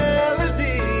 tedious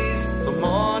melodies for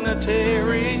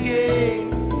monetary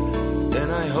gain.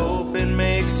 And I hope it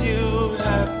makes you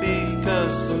happy,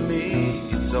 'cause for me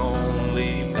it's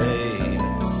only pain.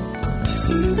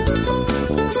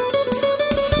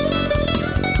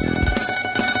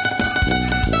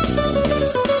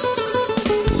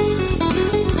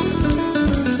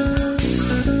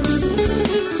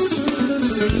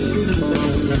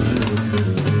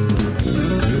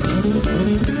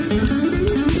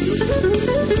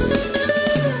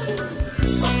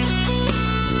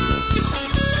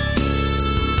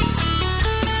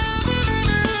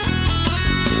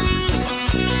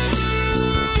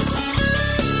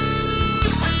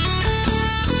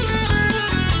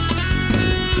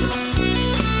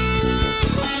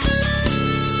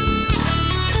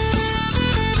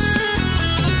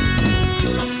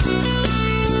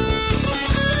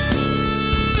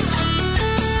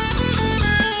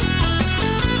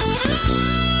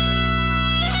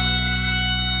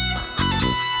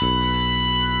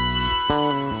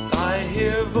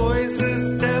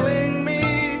 Voices telling me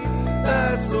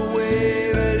that's the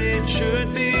way that it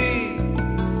should be.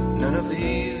 None of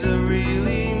these are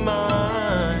really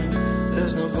mine.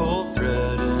 There's no gold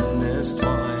thread in this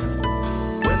twine.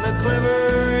 When the clever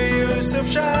use of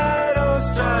shadows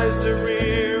tries to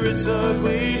rear its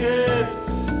ugly head,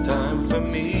 time for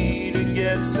me to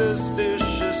get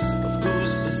suspicious of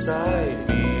who's beside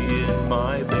me in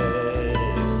my bed.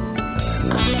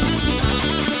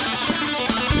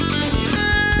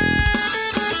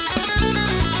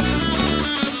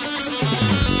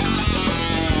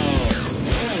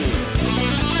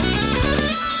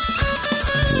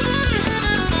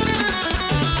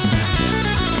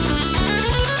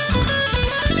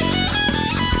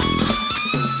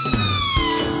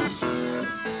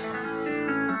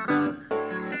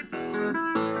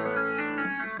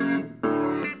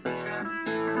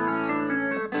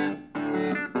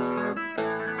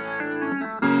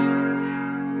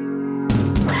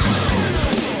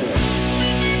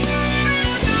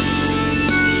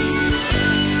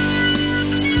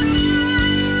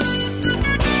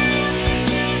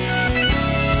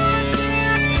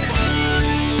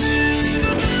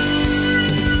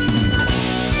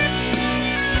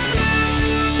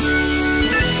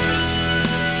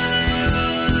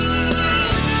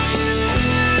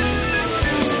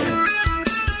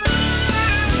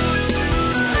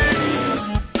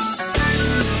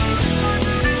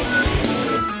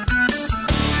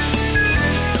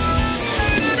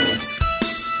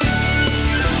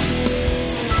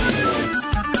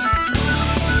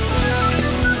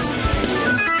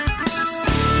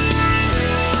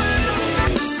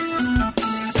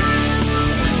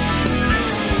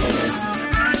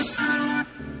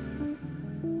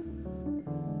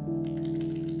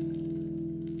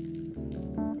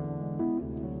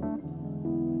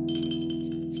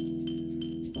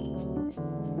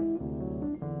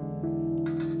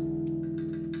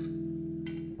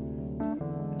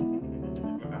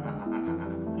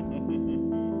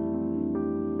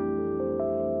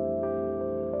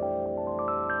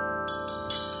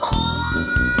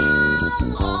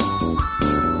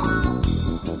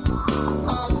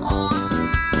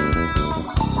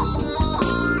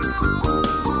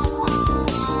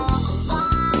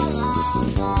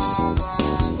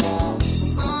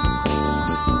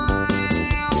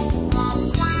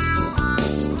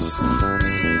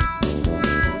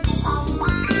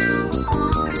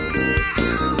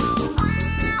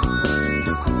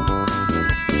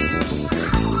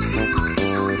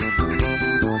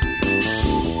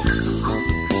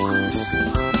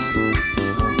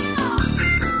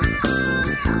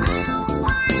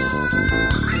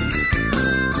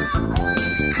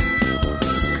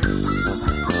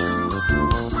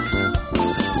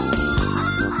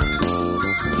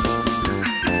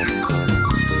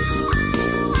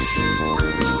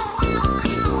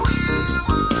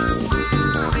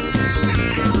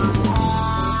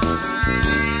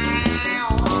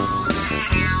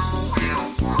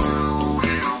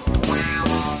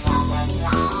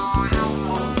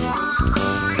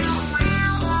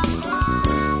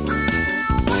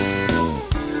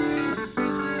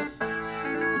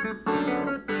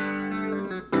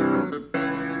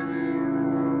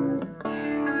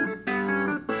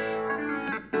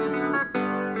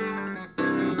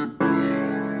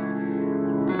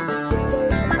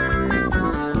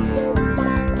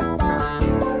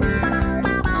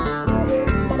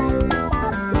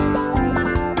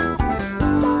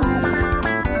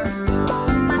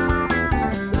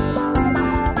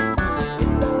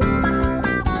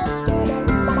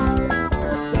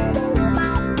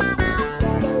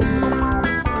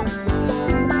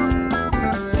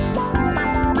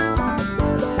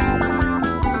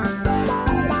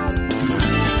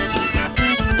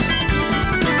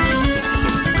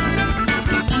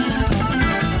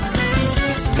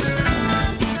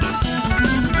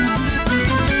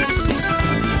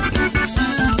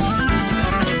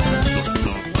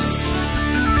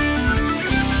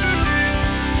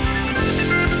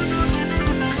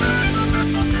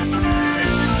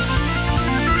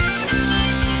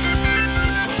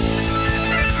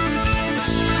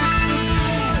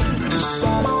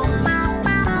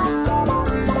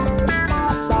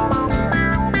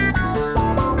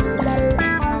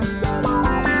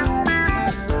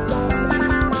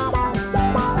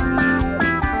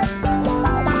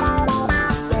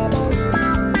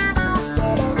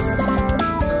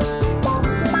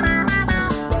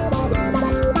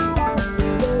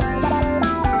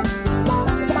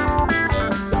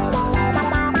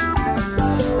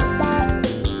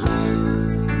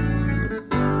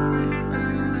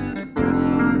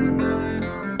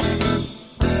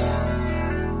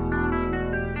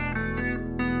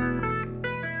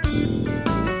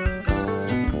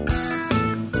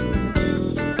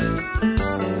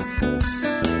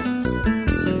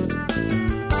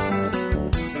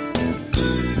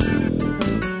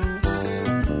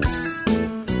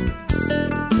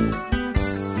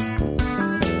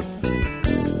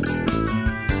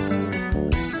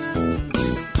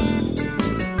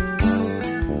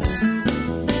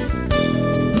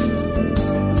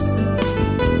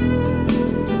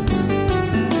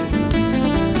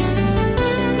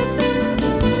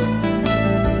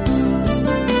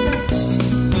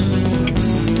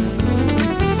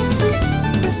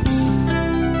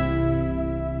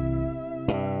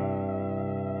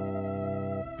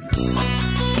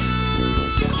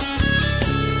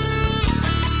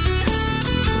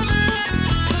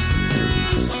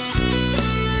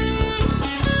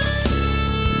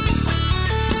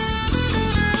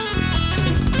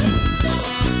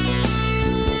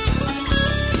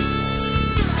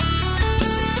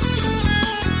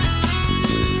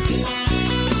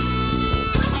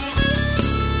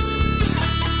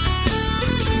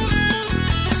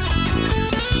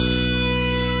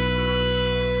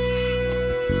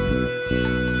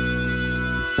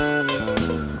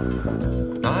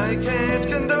 I can't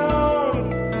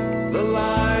condone the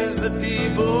lies that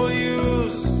people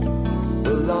use.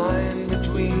 The line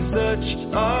between such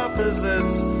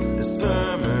opposites is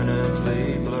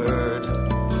permanently blurred.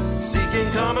 Seeking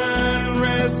common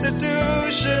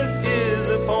restitution is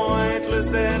a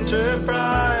pointless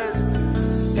enterprise.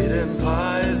 It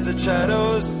implies that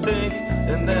shadows think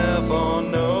and therefore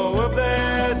know of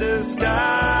their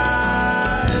disguise.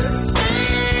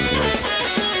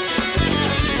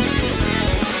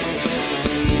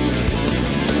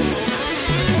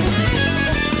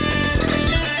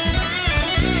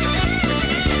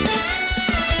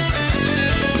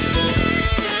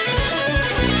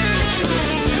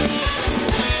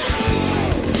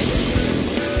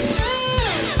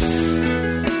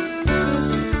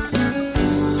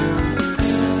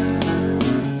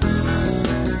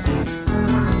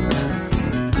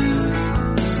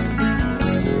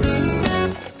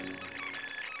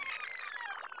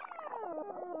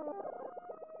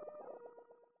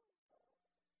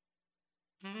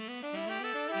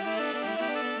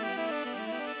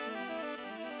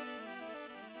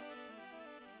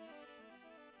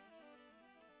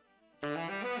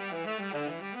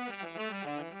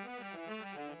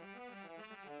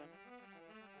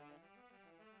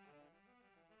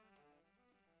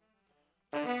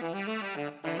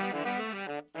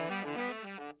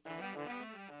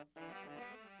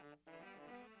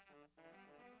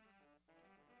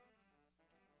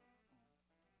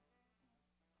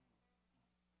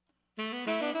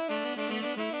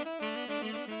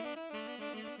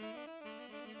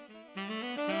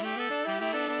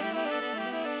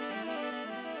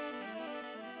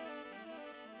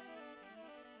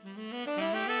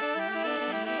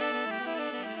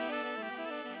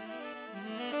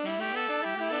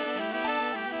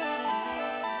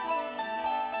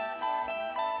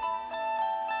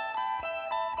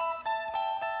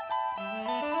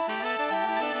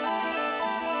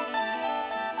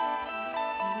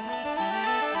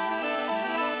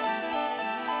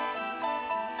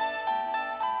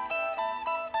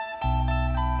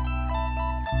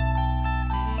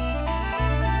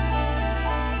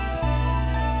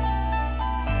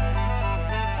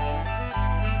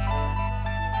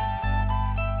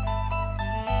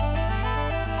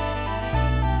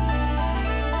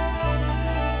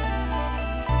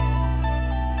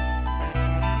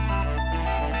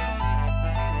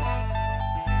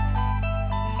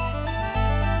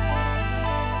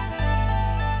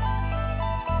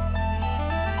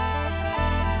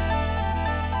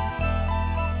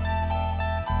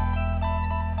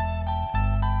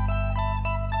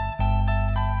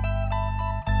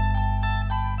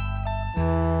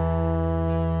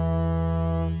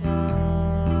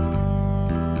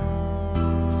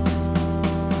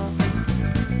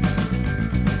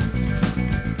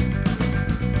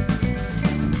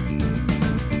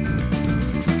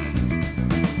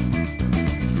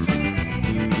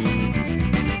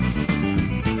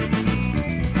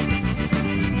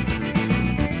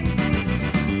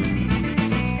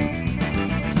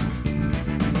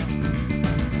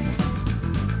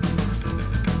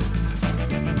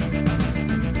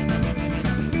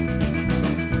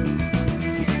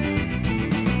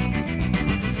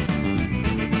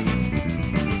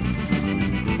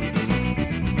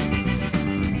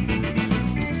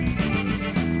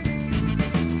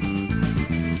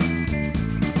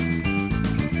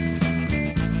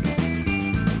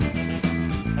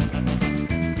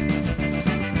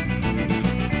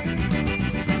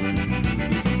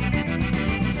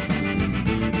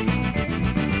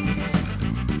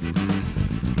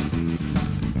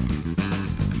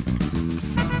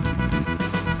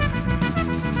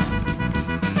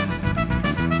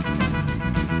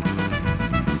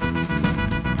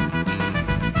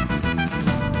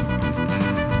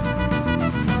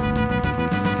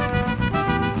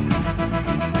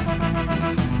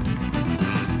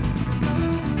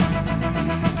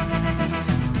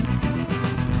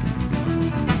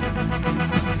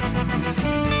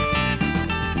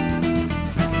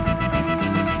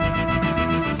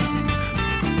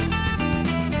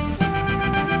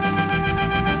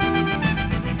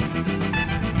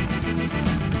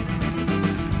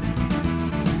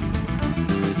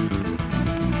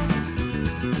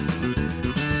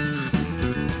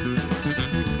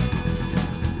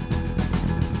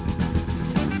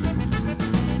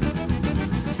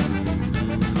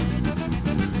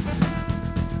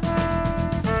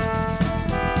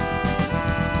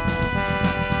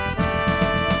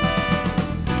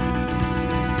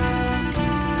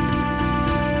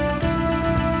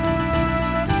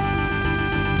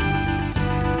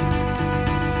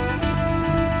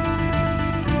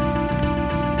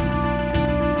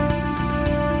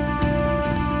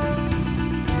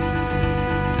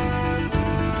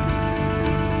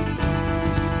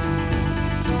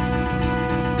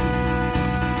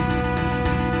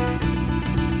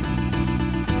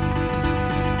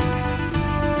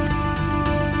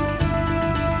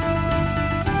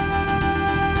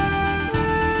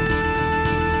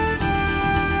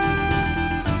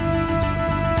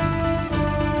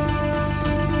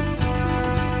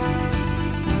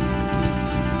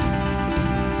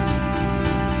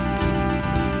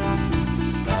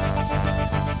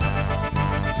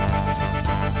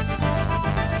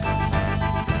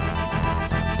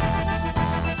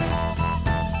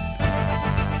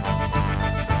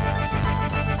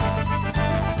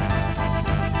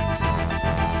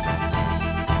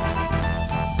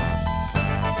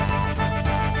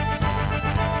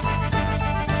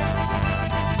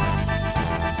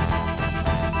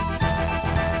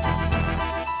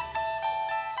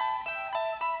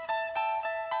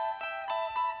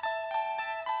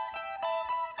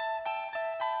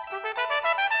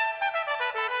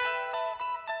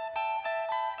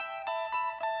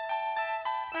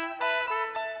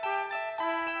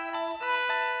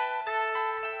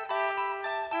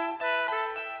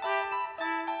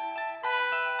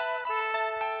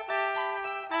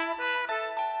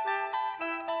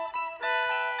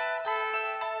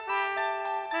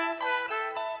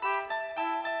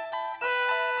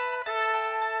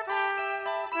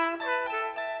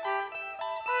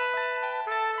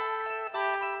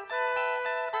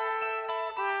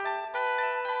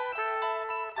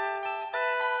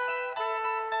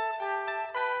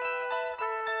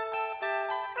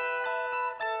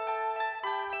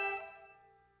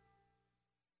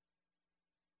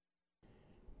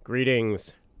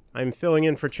 Greetings. I'm filling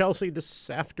in for Chelsea this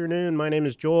afternoon. My name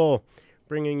is Joel,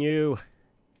 bringing you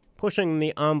Pushing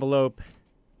the Envelope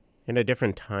in a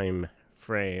different time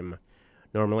frame.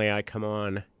 Normally I come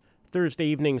on Thursday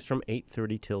evenings from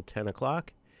 8:30 till 10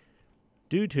 o'clock.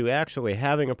 Due to actually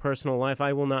having a personal life,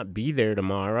 I will not be there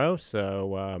tomorrow,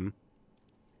 so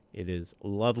it is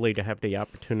lovely to have the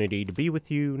opportunity to be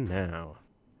with you now.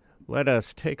 Let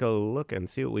us take a look and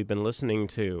see what we've been listening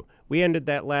to. We ended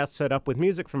that last set up with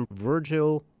music from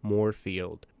Virgil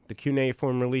Moorfield. The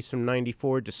cuneiform release from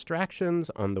 '94, Distractions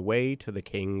on the Way to the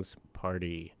King's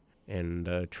Party. And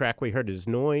the track we heard is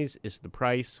Noise is the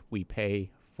Price We Pay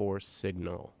for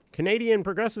Signal. Canadian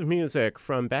progressive music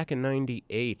from back in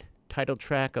 '98. Title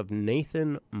track of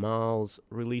Nathan Mall's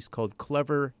release called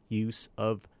Clever Use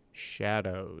of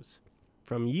Shadows.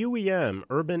 From UEM,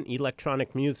 Urban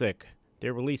Electronic Music,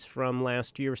 their release from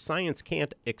last year, Science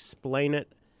Can't Explain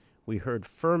It. We heard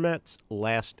Fermat's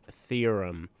Last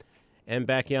Theorem. And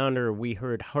back yonder, we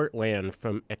heard Heartland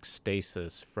from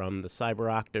Ecstasis from the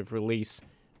Cyberoctave release,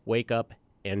 Wake Up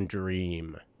and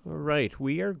Dream. All right,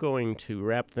 we are going to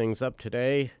wrap things up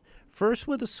today. First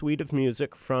with a suite of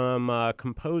music from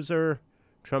composer,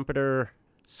 trumpeter,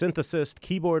 synthesist,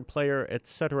 keyboard player,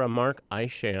 etc., Mark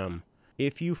Isham.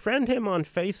 If you friend him on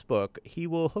Facebook, he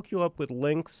will hook you up with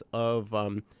links of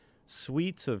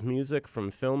suites of music from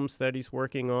films that he's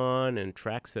working on and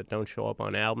tracks that don't show up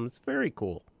on albums. Very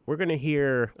cool. We're going to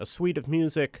hear a suite of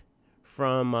music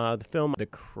from the film The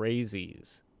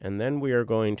Crazies. And then we are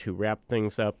going to wrap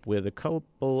things up with a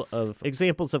couple of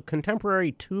examples of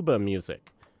contemporary tuba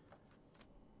music.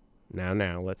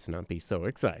 Now, let's not be so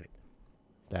excited.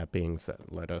 That being said,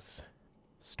 let us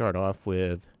start off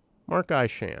with Mark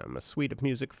Isham, a suite of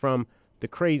music from The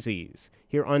Crazies,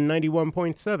 here on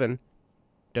 91.7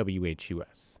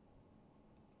 WHUS.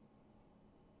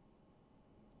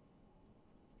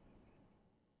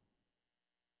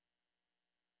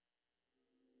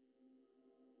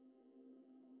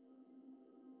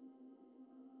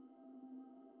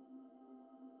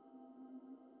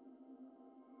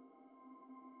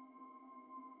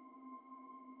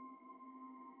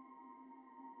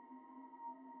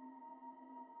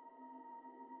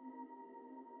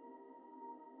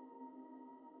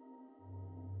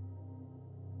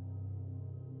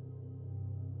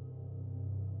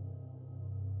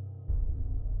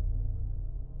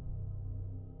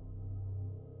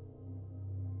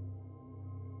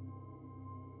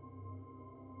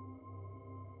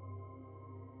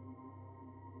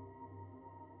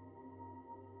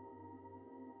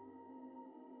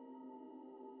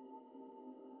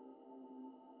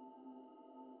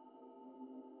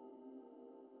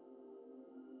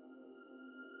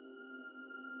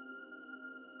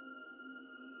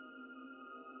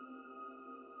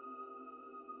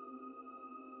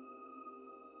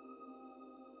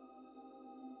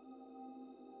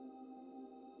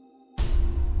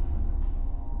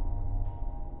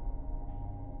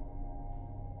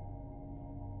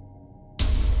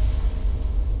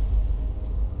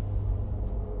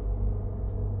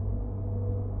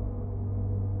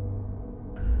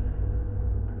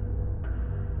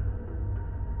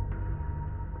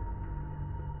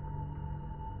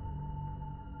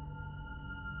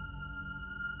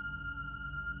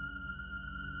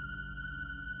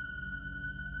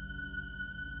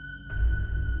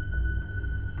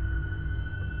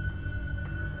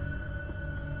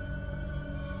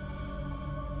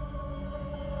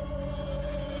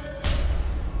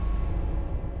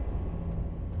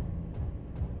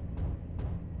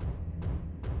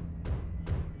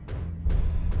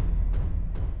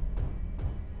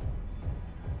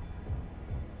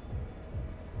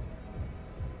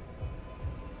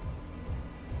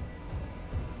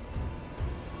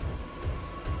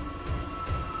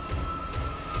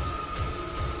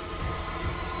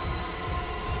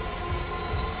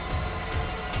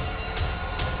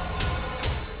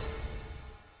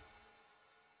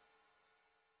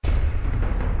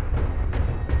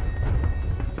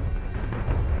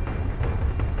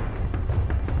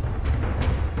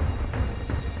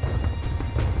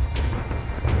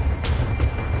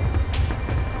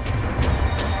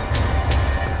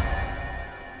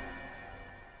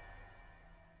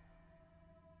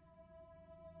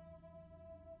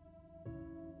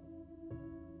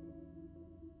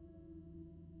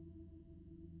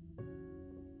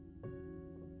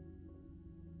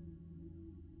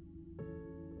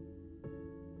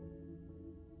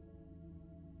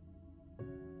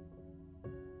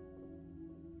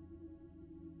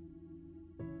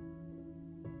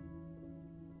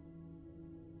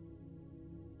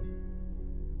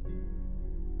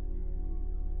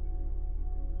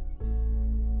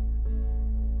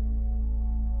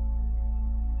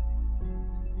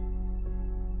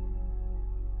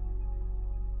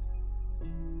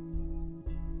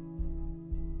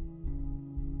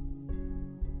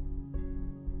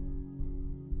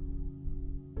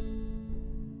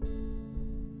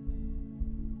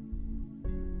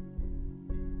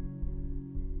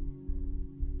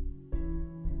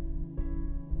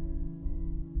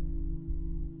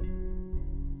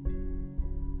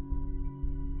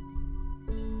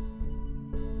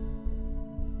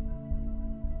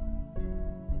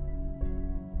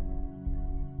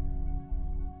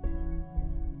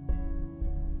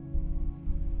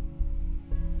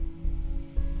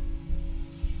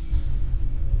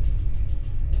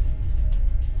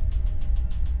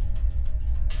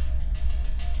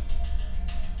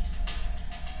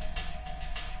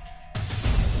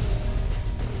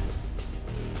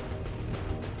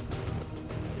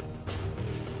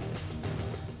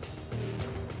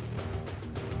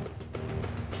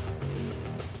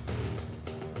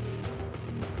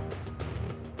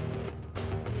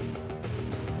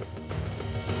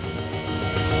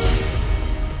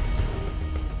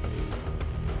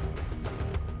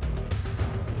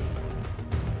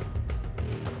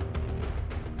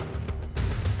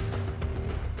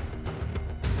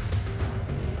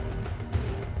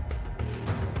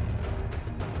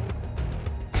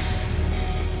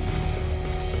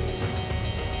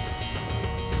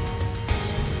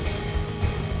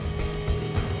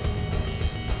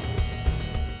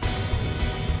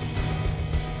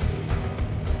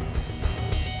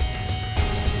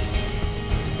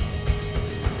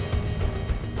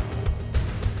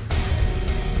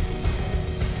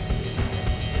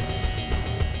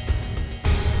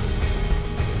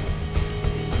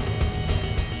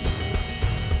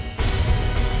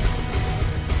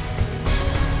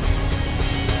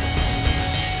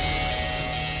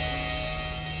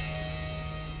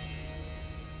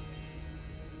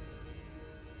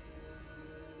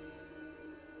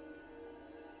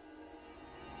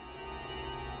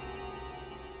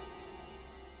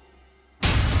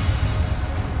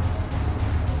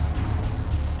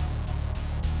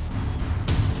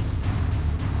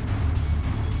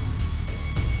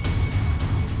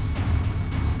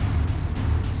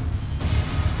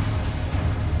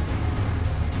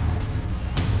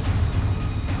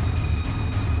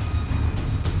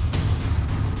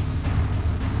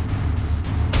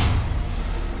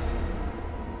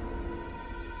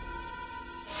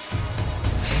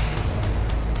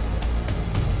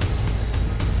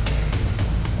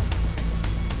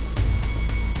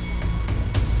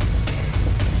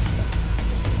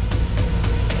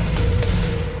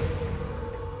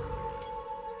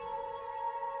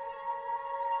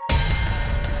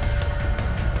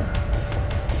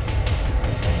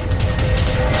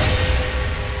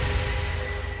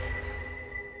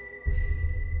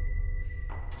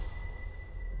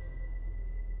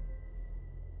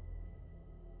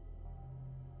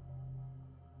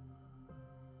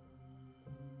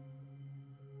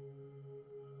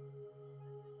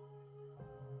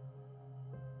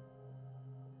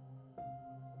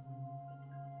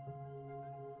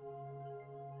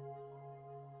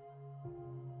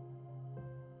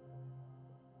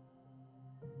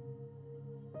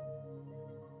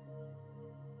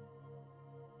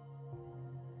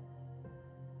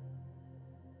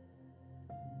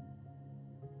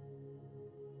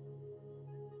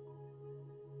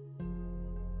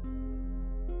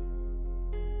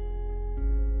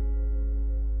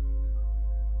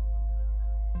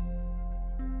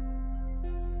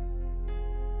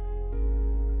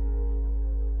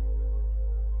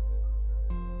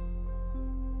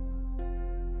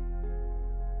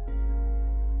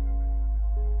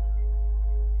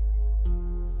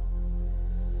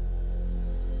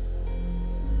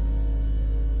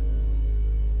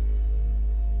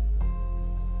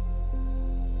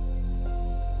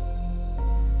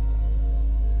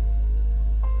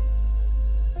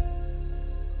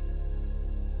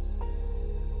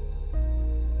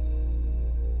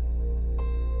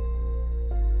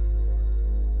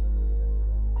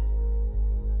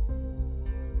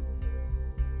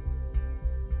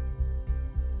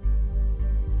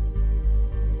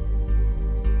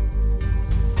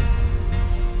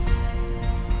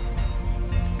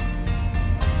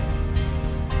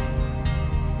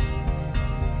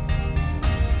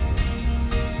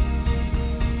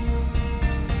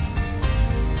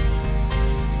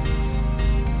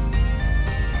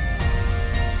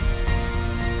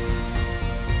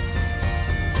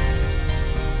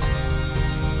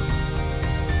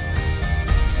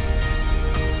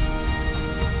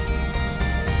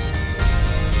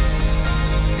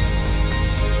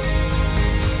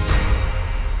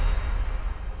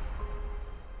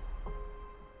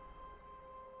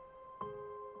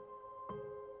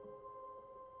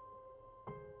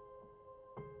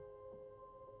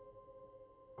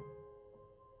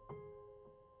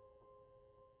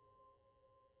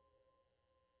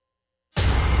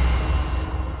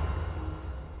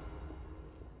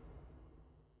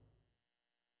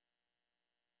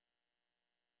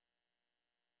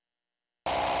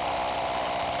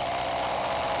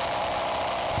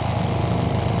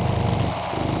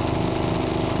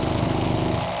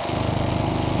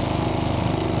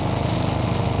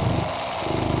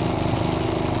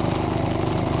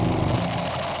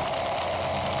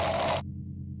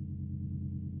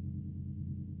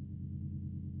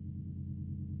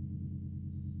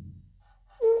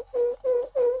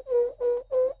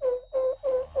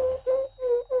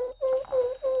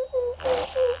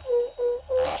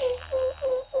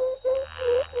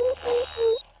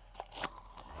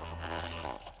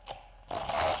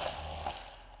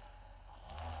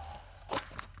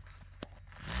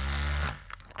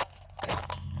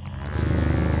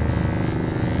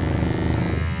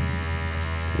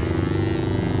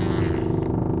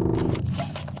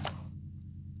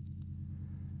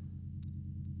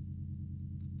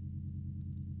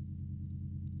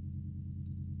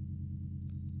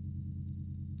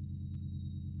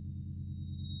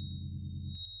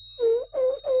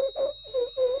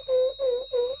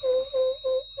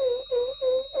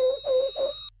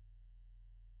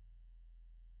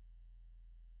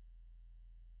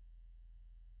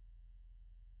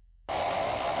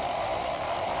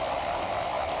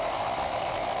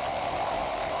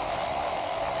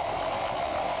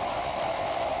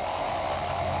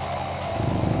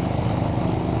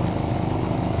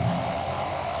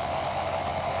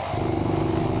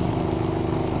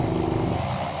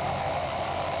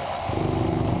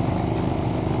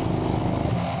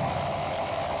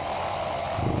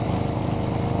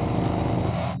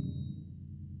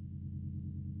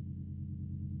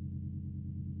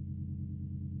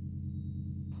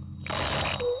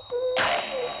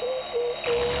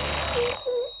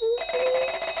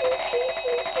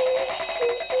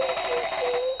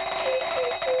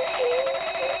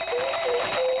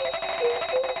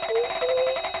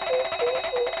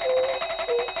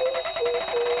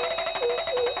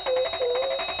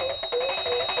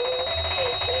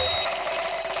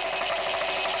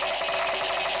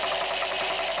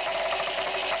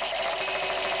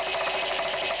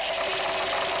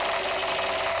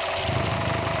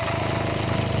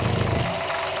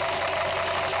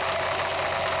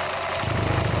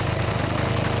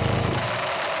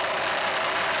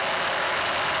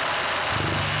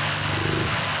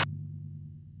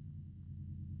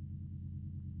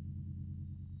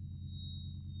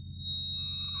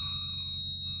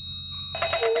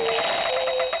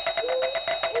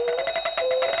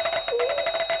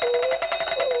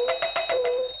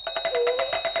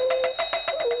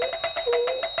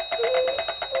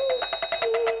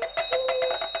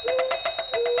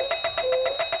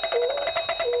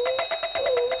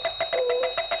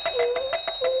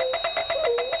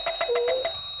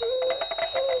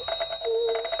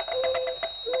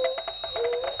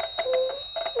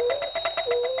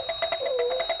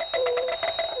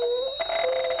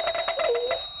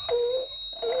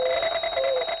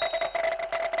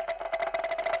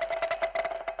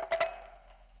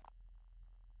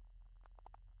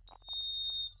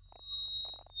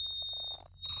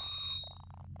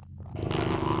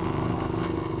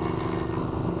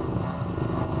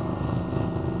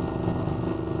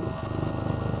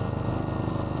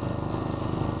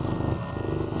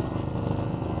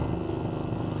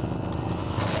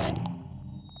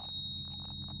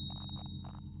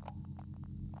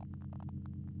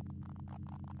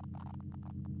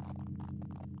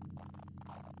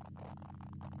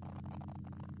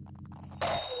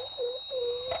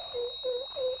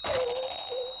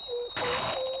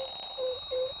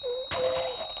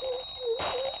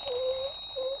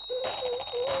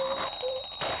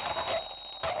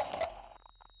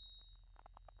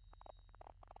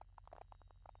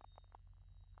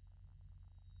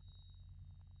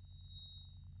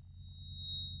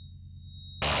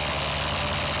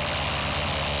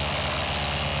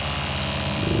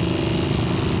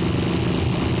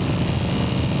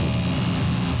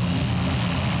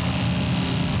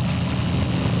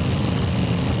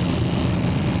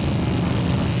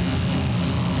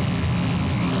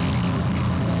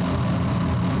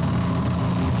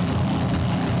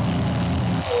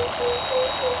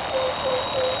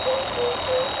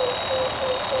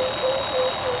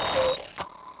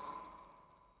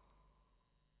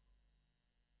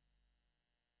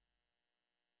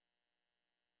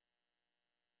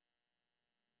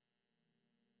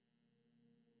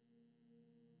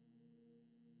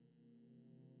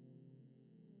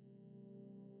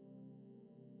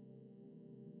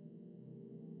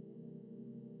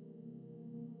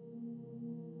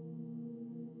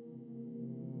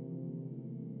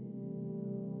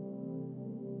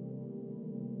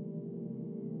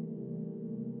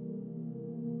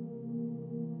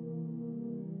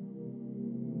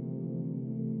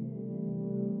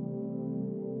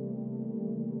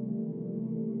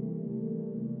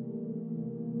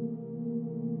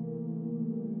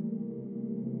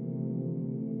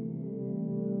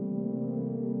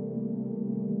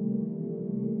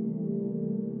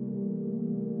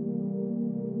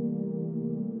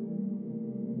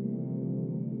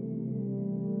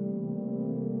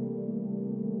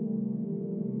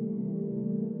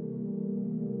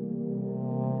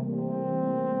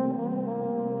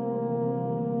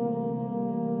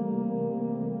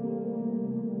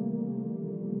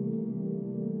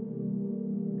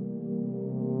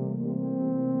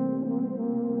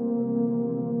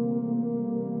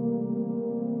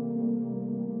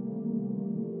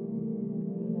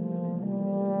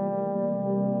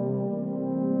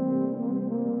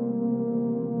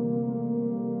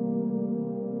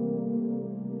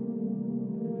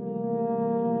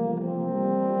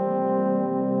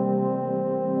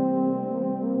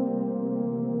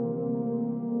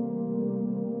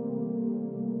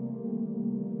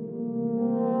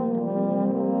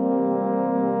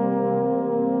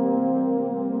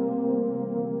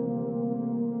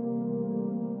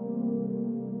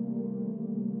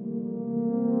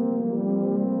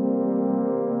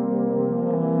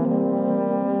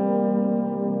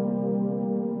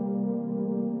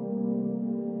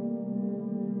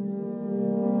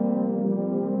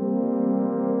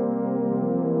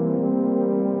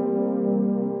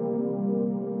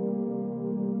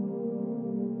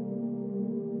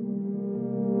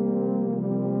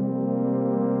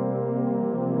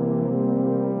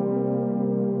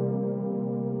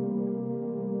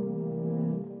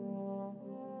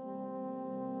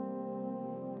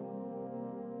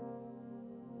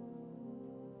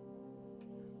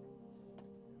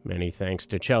 Many thanks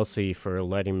to Chelsea for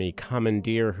letting me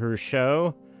commandeer her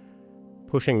show,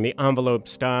 pushing the envelope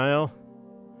style,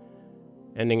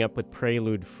 ending up with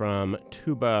Prelude from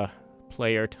tuba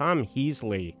player Tom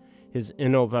Heasley, his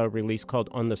Innova release called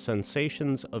On the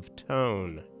Sensations of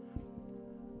Tone.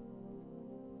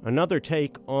 Another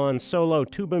take on solo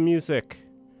tuba music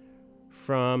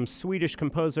from Swedish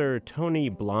composer Tony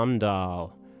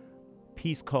Blomdahl, a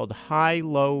piece called High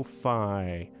Low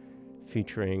Fi,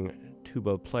 featuring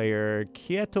tuba player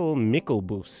Kjetil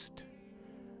Mikkelbust,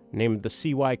 named the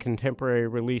CY Contemporary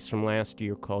release from last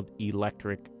year called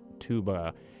Electric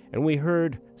Tuba. And we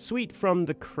heard Sweet from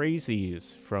the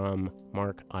Crazies from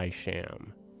Mark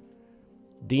Isham.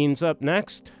 Dean's up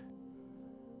next.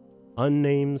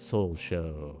 Unnamed Soul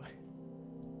Show.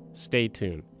 Stay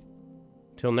tuned.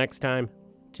 Till next time,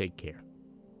 take care.